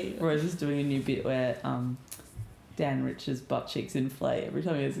play. Rose is doing a new bit where Dan Richards' butt cheeks inflate every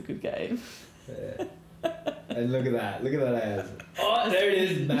time he has a good game. Yeah. And look at that ass. Oh, there it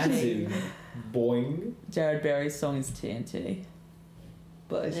is, massive. Boing. Jared Berry's song is TNT.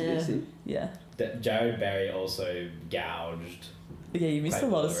 But ACDC. Yeah. Jared Barry also gouged. Yeah, you missed a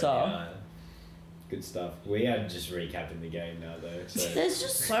Clayton lot of Oliver in the stuff. eye. Good stuff. We are just recapping the game now though. So There's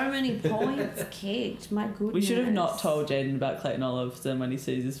just so many points kicked. My goodness. We should have not told Jaden about Clayton Oliver, then when he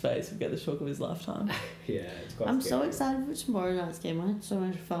sees his face, he'll get the shock of his lifetime. yeah, it's quite I'm so scary. excited for tomorrow night's game. I had so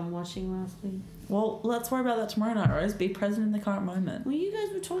much fun watching last week. Well, let's worry about that tomorrow night, Rose. Be present in the current moment. Well, you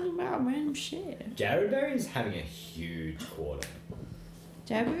guys were talking about random shit. Jared Barry is having a huge quarter.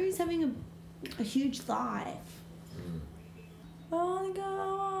 Jabber's having a huge life. Wanna go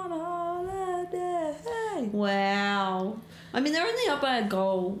on holiday. Wow. I mean, they're only up by a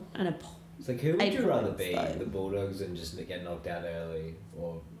goal and a point. It's like who would you April, rather be? so- The Bulldogs and just get knocked out early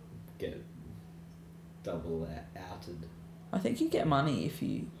or get double outed? I think you get money if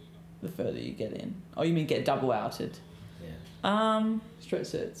you, the further you get in. Oh, you mean get double outed? Yeah. Straight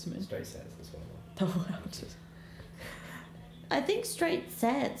sets, man. Straight sets as well. Double outed. I think straight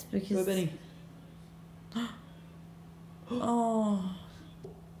sets because. Go Benny. Oh.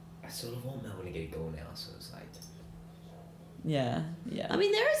 I sort of want Melbourne to get a goal now, so it's like Yeah, yeah. I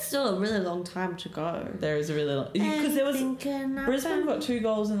mean, there is still a really long time to go. There is a really long... Because there was... Anything can Brisbane happen. got 2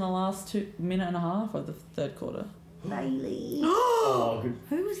 goals in the last minute and a half of the third quarter. Bailey. oh, good.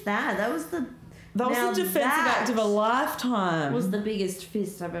 Who was that? That was the That was Now the defensive that act of a lifetime. was the biggest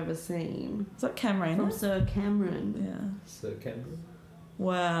fist I've ever seen Is that Cam Rayner? from Sir Cameron. Yeah. So Canberra.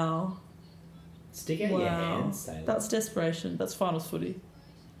 Wow. Stick out your Wow. hands, Taylor. That's desperation. That's finals footy.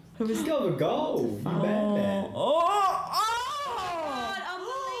 Who was... Just go have a goal. You madman.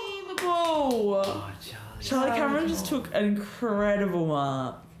 Unbelievable! Oh, Charlie Cameron just took an incredible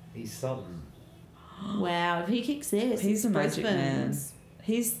mark. He's something. Wow, if he kicks this, He's it's a magic man.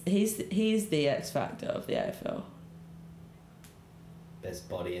 Brisbane's. He's the X factor of the AFL. Best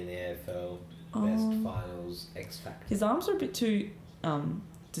body in the AFL. Oh. Best finals. X Factor. His arms are a bit too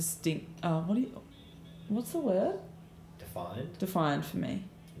distinct. What's the word? Defined. Defined for me.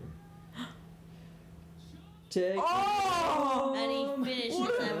 Take Oh! And he finishes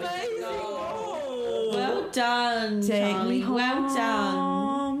what that an with a amazing goal. goal! Well done, Take Charlie. me home. Well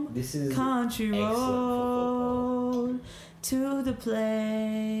done. This is Country excellent football. road. to the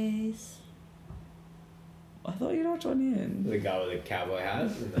place. I thought you'd not join in. The guy with the cowboy hat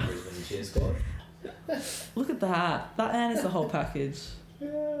in the Brisbane cheer squad. Look at that. That man is the whole package.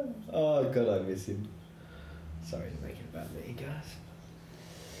 Yeah. Oh god, I miss him. Sorry to make it about me,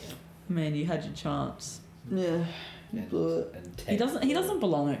 guys. Man, you had your chance. Yeah. You And, blew it. and He doesn't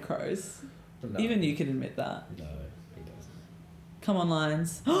belong at Crows. No. Even you can admit that. No, he doesn't. Come on,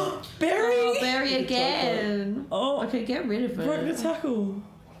 Lions. Barry! Oh, Barry again. Oh, Okay, get rid of broke the it. tackle.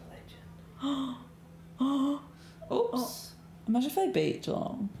 What a legend. Oh, Oops. imagine if they beat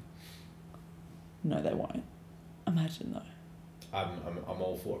Geelong. No, they won't. Imagine though. I'm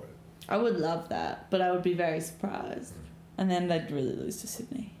all for it. I would love that, but I would be very surprised. And then they'd really lose to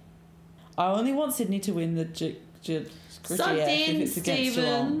Sydney. I only want Sydney to win the Sucked in, if it's against Stephen.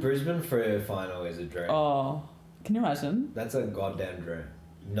 Geelong. Brisbane for a final is a dream. Oh, can you imagine? That's a goddamn dream.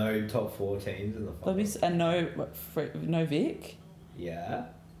 No top 4 teams in the final. That'd be, and no Vic. Yeah.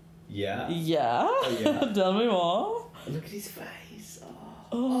 Yeah. Yeah. Oh, yeah. Tell me more. Look at his face.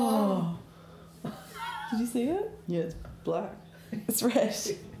 Oh. Oh. Did you see it? Yeah, it's black. It's red.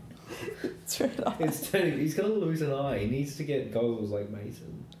 It's red. It's turning. He's gonna lose an eye. He needs to get goals like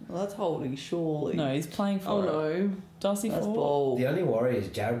Mason. Well, that's holding, surely. No, he's playing for Oh it. no. Darcy That's Ford. bold. The only worry is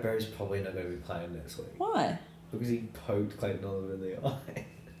Jared Berry's probably not going to be playing next week Why? because he poked Clayton Oliver in the eye.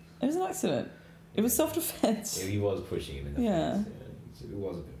 It was an accident. It was self-defense. He was pushing him in the Yeah. face. Yeah. It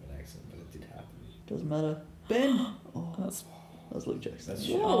was a bit of an accident, but it did happen. Doesn't matter. Ben! Oh, That's, that's Luke Jackson. That's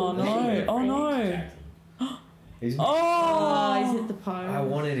oh no! Oh no! He's, Oh, he's Oh! hit the post. I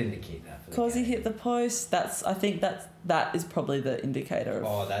wanted him to keep that. For the Because he game. hit the post. I think that is probably the indicator of.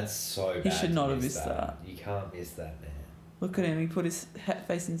 Oh, that's so bad. He should to not have miss missed that. You can't miss that, man. Look at him. He put his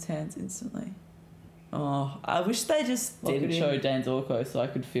face in his hands instantly. Oh, I wish they just Look didn't at show him. Dan Zorko so I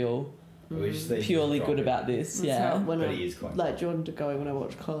could feel I wish they purely just good dropped about this. That's Yeah. how when But I, he is quite like Jordan to go when I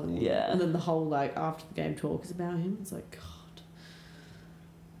watch Collingwood. Yeah. And then the whole like after the game talk is about him. It's like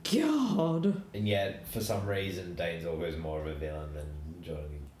God. And yet, for some reason, Dane Zorko is more of a villain than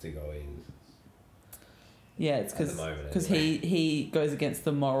Jordan De Goey is. Yeah, it's At the because moment, anyway. he goes against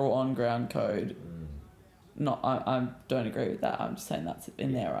the moral on ground code. Mm. Not I don't agree with that. I'm just saying that's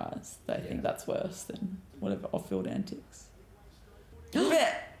in their eyes. They Yeah. think that's worse than whatever off-field antics.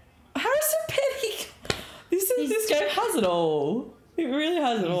 But Harrison Petty, this game has it all. It really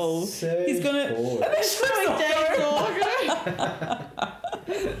has it all. He's gonna.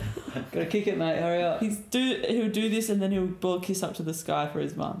 Gotta kick it, mate. Hurry up. He'll do this and then he'll blow a kiss up to the sky for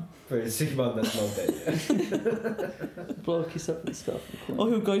his mum. For a sick mum that's not dead yet. Blow a kiss up and stuff. Or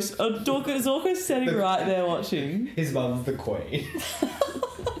he'll go. Zorko's sitting right there watching. His mum's the queen.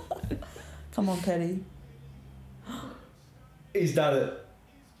 Come on, Petty. He's done it.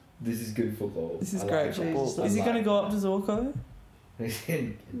 This is good football. This is I great like it. football. I Is he like going to it. go up to Zorko?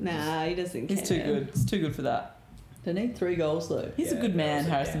 Nah, he doesn't care. He's too good. He's too good for that. They need 3 goals, though. He's a Yeah, good man, that was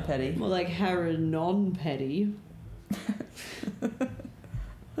a Harrison down. Petty. More like Harry non-petty.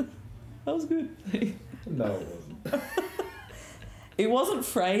 That was good. No, it wasn't. It wasn't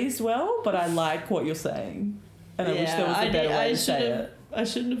phrased well, but I like what you're saying. And I wish there was a better way to say it. I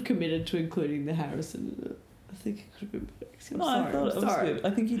shouldn't have committed to including the Harrison in it. I think it could have been fixed. I'm No, sorry. I thought it I'm was sorry. good. I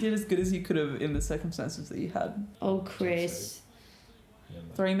think you did as good as you could have in the circumstances that you had. Oh, Chris,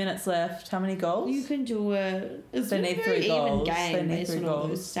 3 minutes left. How many goals? you can do it. It's They a need very 3 goals. even game They need based 3 on all goals.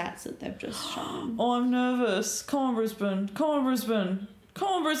 those stats that they've just shown. Oh, I'm nervous. Come on, Brisbane. Come on, Brisbane. Come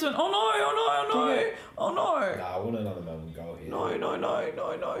on, Brisbane. Oh, no. Oh, no. Oh, no. Oh, no. Nah, I want another Melbourne goal here.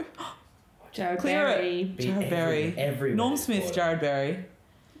 No. Jared Clear it. Berry. Beat Jared Berry. Every Norm minute Smith, scored. Jared Berry.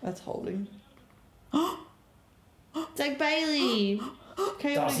 That's holding. Zach Bailey.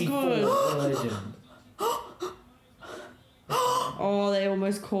 Chaotic Darcy good. Ford, legend. Oh, they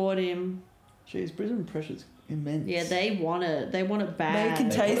almost caught him. Jeez, Brisbane pressure's immense. Yeah, they want it. They want it bad. They can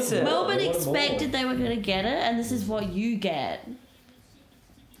They taste wanted it. more. Melbourne They wanted expected more. they were going to get it, and this is what you get.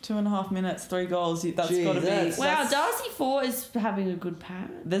 2.5 minutes, 3 goals. That's Gee, got to be. that's- Wow, that's- Darcy Ford is having a good patch.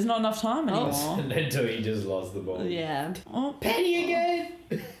 There's not enough time anymore. And until he just lost the ball. Yeah. Oh, Petty again!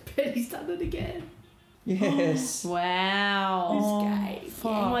 Petty's done it again. Yes. Wow. Oh, game.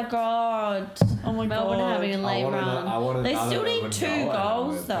 fuck. Oh my god. Oh my Melbourne god. having a late run. They still need 2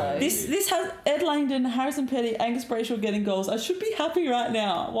 goals though. This has Ed Langdon, Harrison Petty, Angus Brayshaw getting goals. I should be happy right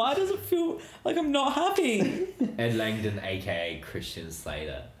now. Why does it feel like I'm not happy? Ed Langdon, aka Christian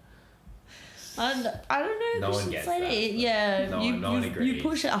Slater. I don't know. No one Christian gets Slater. that. Yeah, No you, one- no one you agrees.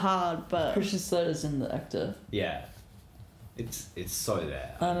 push it hard, but Christian Slater's in the actor. Yeah. It's so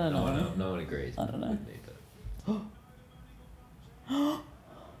there. I don't know. No one agrees. I don't know. Oh.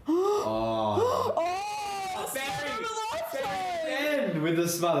 Oh, Barry. And with the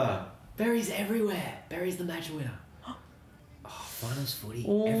smother. Berries everywhere. Berries the match winner. Oh, finals footy.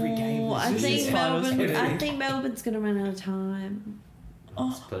 Every game. Oh, I this think is Melbourne. finals I footy. think Melbourne's gonna run out of time.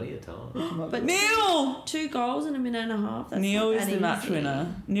 There's plenty of time. But Neil! 2 goals in a minute and a half. That's Neil not is that the match easy.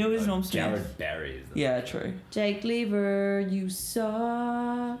 winner. Neil is Norm Smith. Jared Barry is the Yeah, true. Jake Lever, you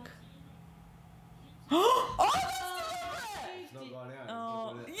suck. It's not going out.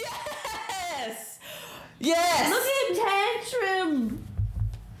 Oh, yes! Yes! Look at him tantrum.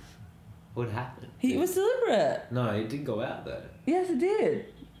 What happened? He was deliberate. No, he didn't go out though. Yes, it did.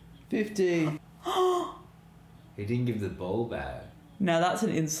 50. He didn't give the ball back. Now that's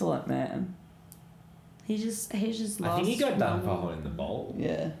an insolent man. He's just lost. I think he got done for one. holding the ball,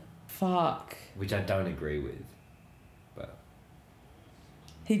 Yeah. Fuck. which I don't agree with. But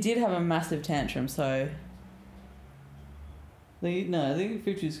He did have a massive tantrum, so I think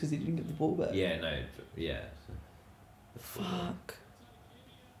 50 is because he didn't get the ball back. yeah, no, yeah. fuck.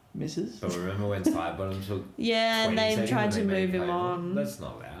 Misses. But remember when Sidebottom took Yeah, and 20 they seconds tried and to they made move him pay? on. That's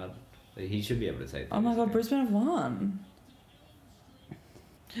not loud. He should be able to take. Oh my 30 god, seconds. Brisbane have won.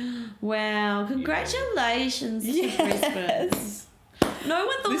 Wow, congratulations to Brisbane. Yes. No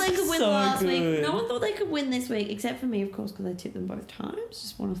one thought This they could is win so last week. good. No one thought they could win this week, except for me, of course, because I tipped them both times.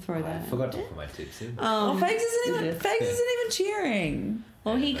 Just want to throw I that. forgot out to there. put my tips in. Oh, Fags isn't Yeah. even Fags isn't even cheering.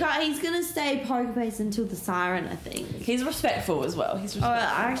 Well, he can't. He's gonna stay poker face until the siren, I think. He's respectful as well. He's Oh,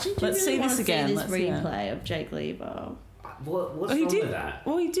 respectful. I actually do Let's really see want this to again. see Let's this see it. replay of Jake Lever. What's Oh, he wrong did. with that?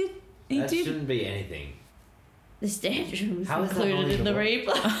 Well, he did. He That did. shouldn't be anything. The tantrums How is that included in the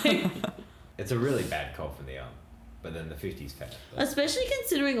knowledgeable? replay. It's a really bad call from the arm, but then the 50's fair. Especially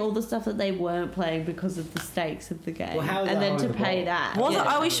considering all the stuff that they weren't playing because of the stakes of the game, Well, how is and that then to holding the pay ball? that. Was yeah. it?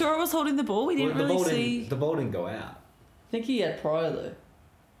 Are we sure it was holding the ball? We didn't the really ball see. Didn't, the ball didn't go out. I think he had prior though.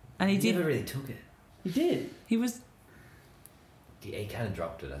 And he did. Never really took it. He did. He was. He kind of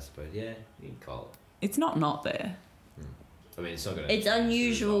dropped it, I suppose. Yeah, you can call it. It's not there. I mean, it's not gonna. It's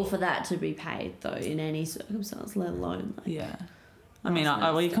unusual for that to be paid though in any circumstance, let alone like Yeah. I mean, last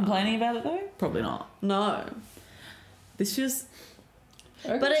are we minute complaining about it though? Probably not. no. This just.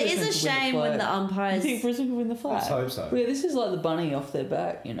 But it is a shame when the You umpires. think Brisbane could win the Let's flag? hope so. Well, yeah, this is like the bunny off their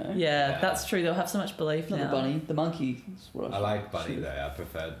back, you know. Yeah, Yeah. that's true. They'll have so much belief Not now. the bunny, the monkey. Is what I like Bunny should- though. I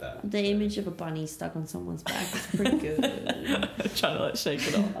preferred that. The image of a bunny stuck on someone's back is pretty good. Trying to shake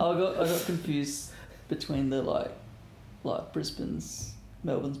it off. I got confused between the like Brisbane's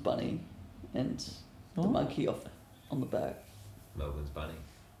Melbourne's bunny and the Oh. monkey off on the back. Melbourne's Bunny.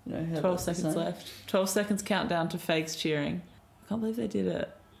 You know, how 12 that's the seconds same. left. 12 seconds countdown to Fags cheering. I can't believe they did it.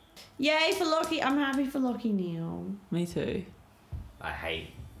 Yay for Lockie! I'm happy for Lockie Neal. Me too. I hate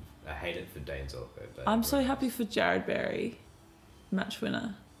it for Dane Zorko, but I'm so happy for Jared Berry, match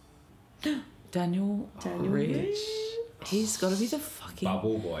winner. Daniel Rich. He's got to be the fucking.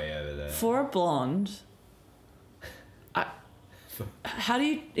 Bubble boy over there. For a blonde. How do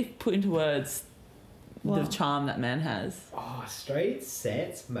you put into words the What? charm that man has? Oh, straight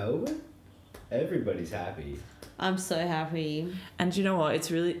sets, Melbourne. Everybody's happy I'm so happy. And you know what? It's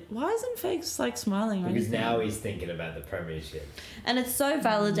really. Why isn't Fags like smiling or because anything? now he's thinking about the premiership. And it's so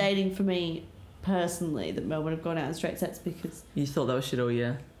validating for me personally that Melbourne have gone out in straight sets because You thought that was shit all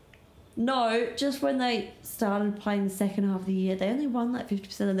year. no, just when they started playing the second half of the year, they only won like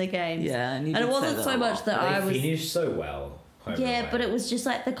 50% of their games. Yeah, and, you And it did say wasn't that so a much lot. that I They was. finished so well. home and Yeah, away. but it was just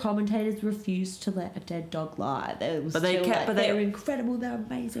like the commentators refused to let a dead dog lie. They was But they still kept- like, but they- they're incredible, they're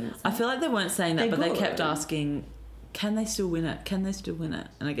amazing. It's I like, feel like they weren't saying that, They're but they kept good. asking, can they still win it? Can they still win it?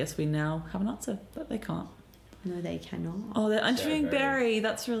 And I guess we now have an answer that they can't. no, they cannot. Oh, they're interviewing Barry. Barry.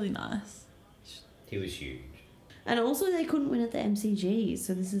 That's really nice. He was huge. And also, they couldn't win at the MCG,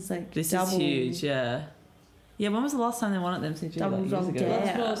 so this is like This double. is huge, yeah. Yeah, when was the last time they won at the MCG? Double Like, years wrong ago.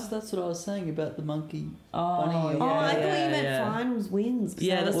 dare. That's what I was saying about the monkey. Oh, Bunny. yeah, Oh, I thought yeah, you meant yeah. finals wins. 'cause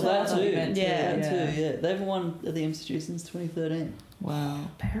Yeah, that that's was what I what thought I you thought. meant too. Yeah. That too, yeah. They haven't won at the MCG since 2013. Wow.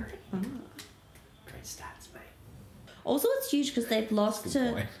 Barry. Ah. Great stats, mate. Also, it's huge because they've lost Good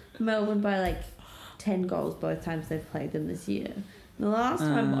to point. Melbourne by like 10 goals both times they've played them this year. The last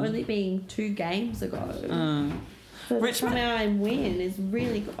time only being 2 games ago. So Richmond- to come out and win is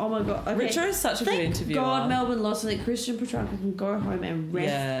really good. Oh my god. Okay. Richo is such a Thank good interviewer. God Melbourne lost so that Christian Petrarca can go home and rest,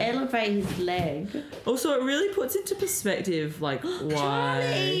 Yeah. elevate his leg. Also, it really puts into perspective, like,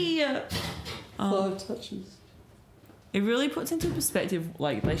 why. Charlie! 5 touches. It really puts into perspective,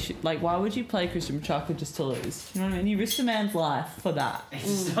 like, they should, like, why would you play Christian Petrarca just to lose? You know what I mean? You risk a man's life for that.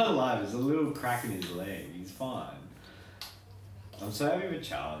 He's not alive. There's a little crack in his leg. He's fine. I'm so happy with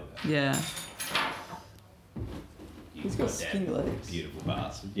Charlie, though. Yeah. You He's got goddamn skinny legs. Beautiful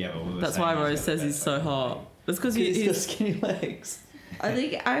bastard. Yeah, but we were That's saying why he's Rose got the says he's best so fucking hot. leg. That's because He's got he's skinny legs. I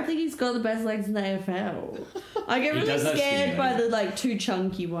think he's got the best legs in the AFL. I get He really does have scared skinny by legs. the like two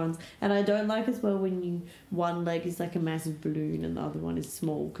chunky ones, and I don't like as well when one leg is like a massive balloon and the other one is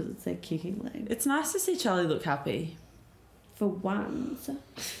small because it's their kicking leg. It's nice to see Charlie look happy. For once.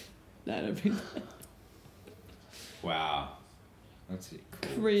 No, I don't think that. Wow. That's it.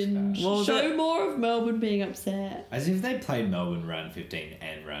 Cool Cringe. stuff. Well, Show that- more of Melbourne being upset. As if they played Melbourne round 15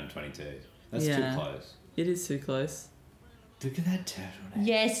 and round 22. That's Yeah. too close. It is too close. Look at that turtleneck.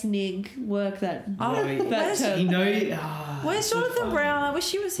 Yes, Nick, work that. Oh, Right. That You turtleneck. know. Where's so Jonathan funny. Brown? I wish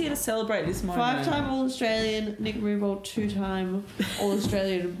he was here to celebrate this moment. 5-time All-Australian, Nick Rubel, 2-time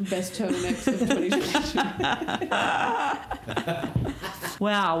All-Australian best turtlenecks of 2022.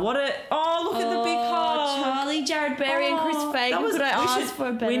 Wow, what a... Oh, look at the big hug. Charlie, Jared Berry, and Chris Oh, Fagan. that was- Could I we ask should- for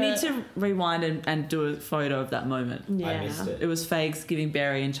a better... We need to rewind and do a photo of that moment. Yeah. I missed it. It was Fags giving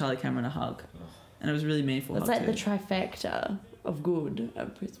Barry and Charlie Cameron a hug. And it was really meaningful. It's hug like the too. trifecta of good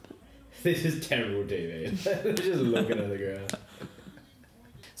at Brisbane. This is terrible TV. They're just looking at the ground.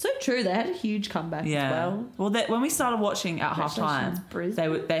 So true, they had a huge comeback Yeah. as well. Well, when we started watching at half Congratulations, time,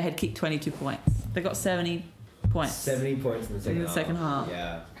 Brisbane. they had kicked 22 points. They got 70 points. 70 points in the second In the half. second half.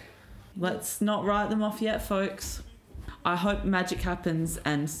 Yeah. Let's not write them off yet, folks. I hope magic happens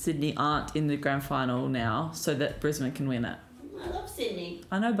and Sydney aren't in the grand final now so that Brisbane can win it. I love Sydney.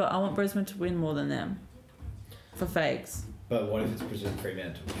 I know, but I want Brisbane to win more than them. For Fags. But what if it's Brisbane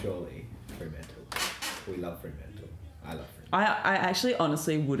Fremantle? Surely Fremantle. We love Fremantle. I love Fremantle. I actually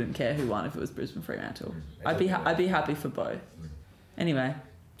honestly wouldn't care who won if it was Brisbane Fremantle. I'd be happy for both. Anyway,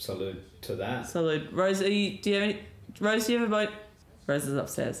 Salute to that. so Rose, do you have any? Rose, do you have a bone? Rose is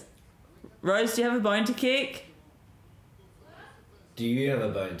upstairs. Rose, do you have a bone to kick? Do you have a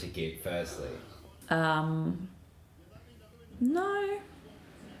bone to kick, firstly? No.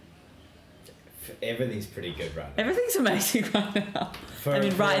 Everything's pretty good right now. Everything's amazing right now. For, I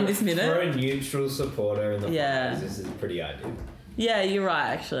mean, right in this minute. For a neutral supporter in the Yeah. finals, this is pretty ideal. Yeah, you're right.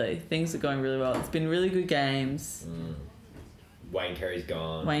 Actually, things are going really well. It's been really good games. Wayne Carey's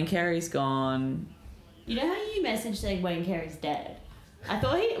gone. Wayne Carey's gone. You know how you messaged saying Wayne Carey's dead? I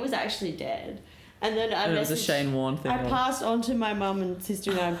thought he was actually dead. And then I It was a messaged- Shane Warne thing. I passed on to my mum and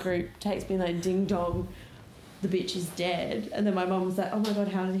sister in our group, text me like, ding dong, the bitch is dead. And then my mum was like, oh my god,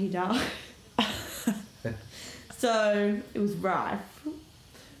 how did he die? So it was rife.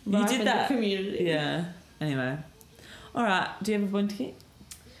 Rife did in that. the community. Yeah. Anyway. All right. Do you have a bone to kick?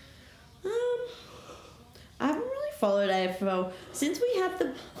 I haven't really followed AFL since we had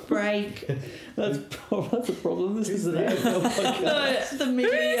the break. That's a problem. This is an AFL podcast. The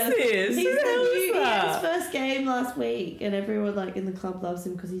media. Who is this? He's Who the hell is he had that? his first game last week, and everyone like in the club loves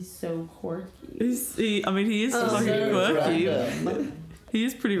him because he's so quirky. He is Oh, fucking so quirky. random. He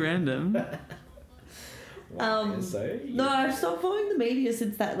is pretty random. So, No, I've stopped following the media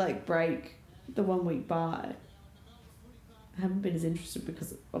since that like break, the 1 week bye. I haven't been as interested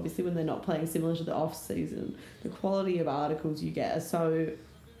because obviously when they're not playing, similar to the off season, the quality of articles you get are so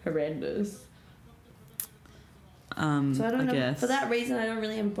horrendous. So I don't know. guess. For that reason, I don't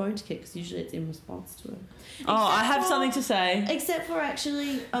really have a bone to kick because usually it's in response to it. Oh, I Except have for- something to say. Except for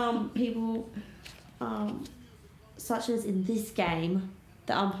actually people such as in this game,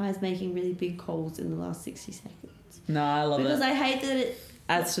 the umpire's making really big calls in the last 60 seconds. No, I love Because it. I hate that it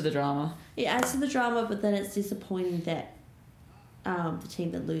Adds to the drama. adds to the drama, but then it's disappointing that the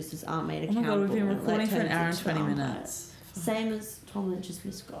team that loses aren't made Oh my accountable. god, we've been and it, recording for an turns hour and into 20 umpires. minutes. Same as Tom Lynch's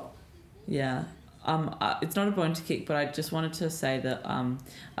missed goal. Yeah. It's not a bone to kick, but I just wanted to say that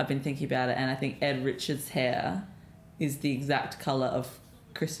I've been thinking about it, and I think Ed Richards' hair is the exact colour of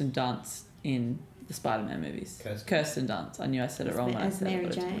Kristen Dunst in the Spider-Man movies. Kirsten Dunst. I knew I said it wrong when I As said Mary it,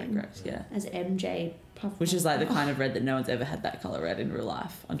 but it's Jane. correct. Yeah. As MJ Puff. Which is like the kind of red that no one's ever had that colour red in real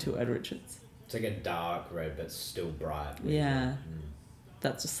life until Ed Richards. it's like a dark red, but still bright. Yeah.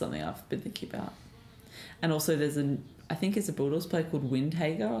 That's just something I've been thinking about. And also there's I think it's a Bulldogs player called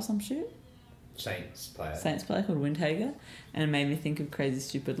Windhager or some shit. Saints player. Saints player called Windhager. And it made me think of Crazy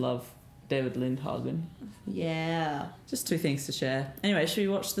Stupid Love, David Lindhagen. Yeah. Just two things to share. Anyway, should we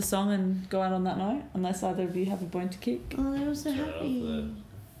watch the song and go out on that note? Unless either of you have a bone to kick. Oh, they were so Turn it off happy.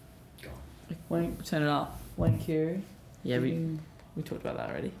 Wayne, Turn it up. Wayne Carey. Yeah, we talked about that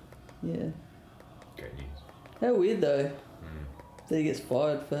already. Yeah. Great news. How weird though that he gets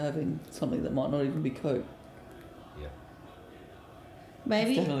fired for having something that might not even be coke. Yeah.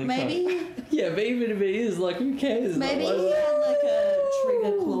 Maybe, It's definitely maybe, Yeah, but even if it is, like, who cares? maybe Like, he had like a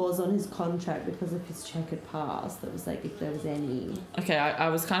trigger clause on his contract because of his checkered past. That was like if there was any. Okay, I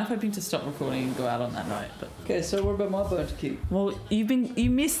was kind of hoping to stop recording and go out on that note, but Okay, so what about my bone to kick? well, you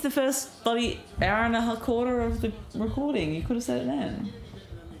missed the first bloody hour and a quarter of the recording. You could have said it then.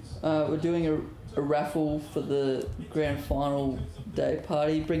 We're doing a raffle for the grand final day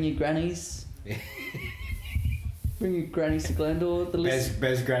party. Bring your grannies. Bring your grannies to Glendor. The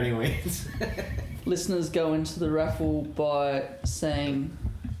Best granny wins. listeners go into the raffle by saying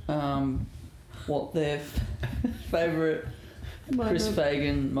what their favourite Chris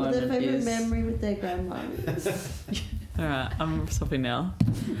Fagan What moment their favourite is. memory with their grandma is. All right, I'm stopping now.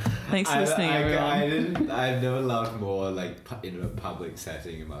 Thanks for listening, everyone. I've never laughed more like in a public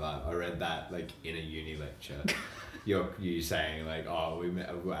setting in my life. I read that like in a uni lecture. You saying like, oh,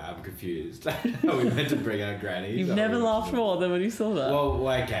 I'm confused. We meant to bring our grannies. You've never laughed more than when you saw that. Well,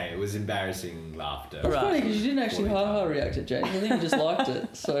 okay, it was embarrassing laughter. It's Right. funny because you didn't actually ha-ha react to James. I think you just liked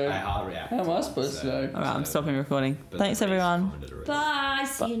it. So I heart reacted. how am I supposed to know? All right, I'm stopping recording. But Thanks, the rest everyone. commented already. Bye.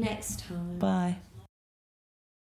 See you next time. Bye.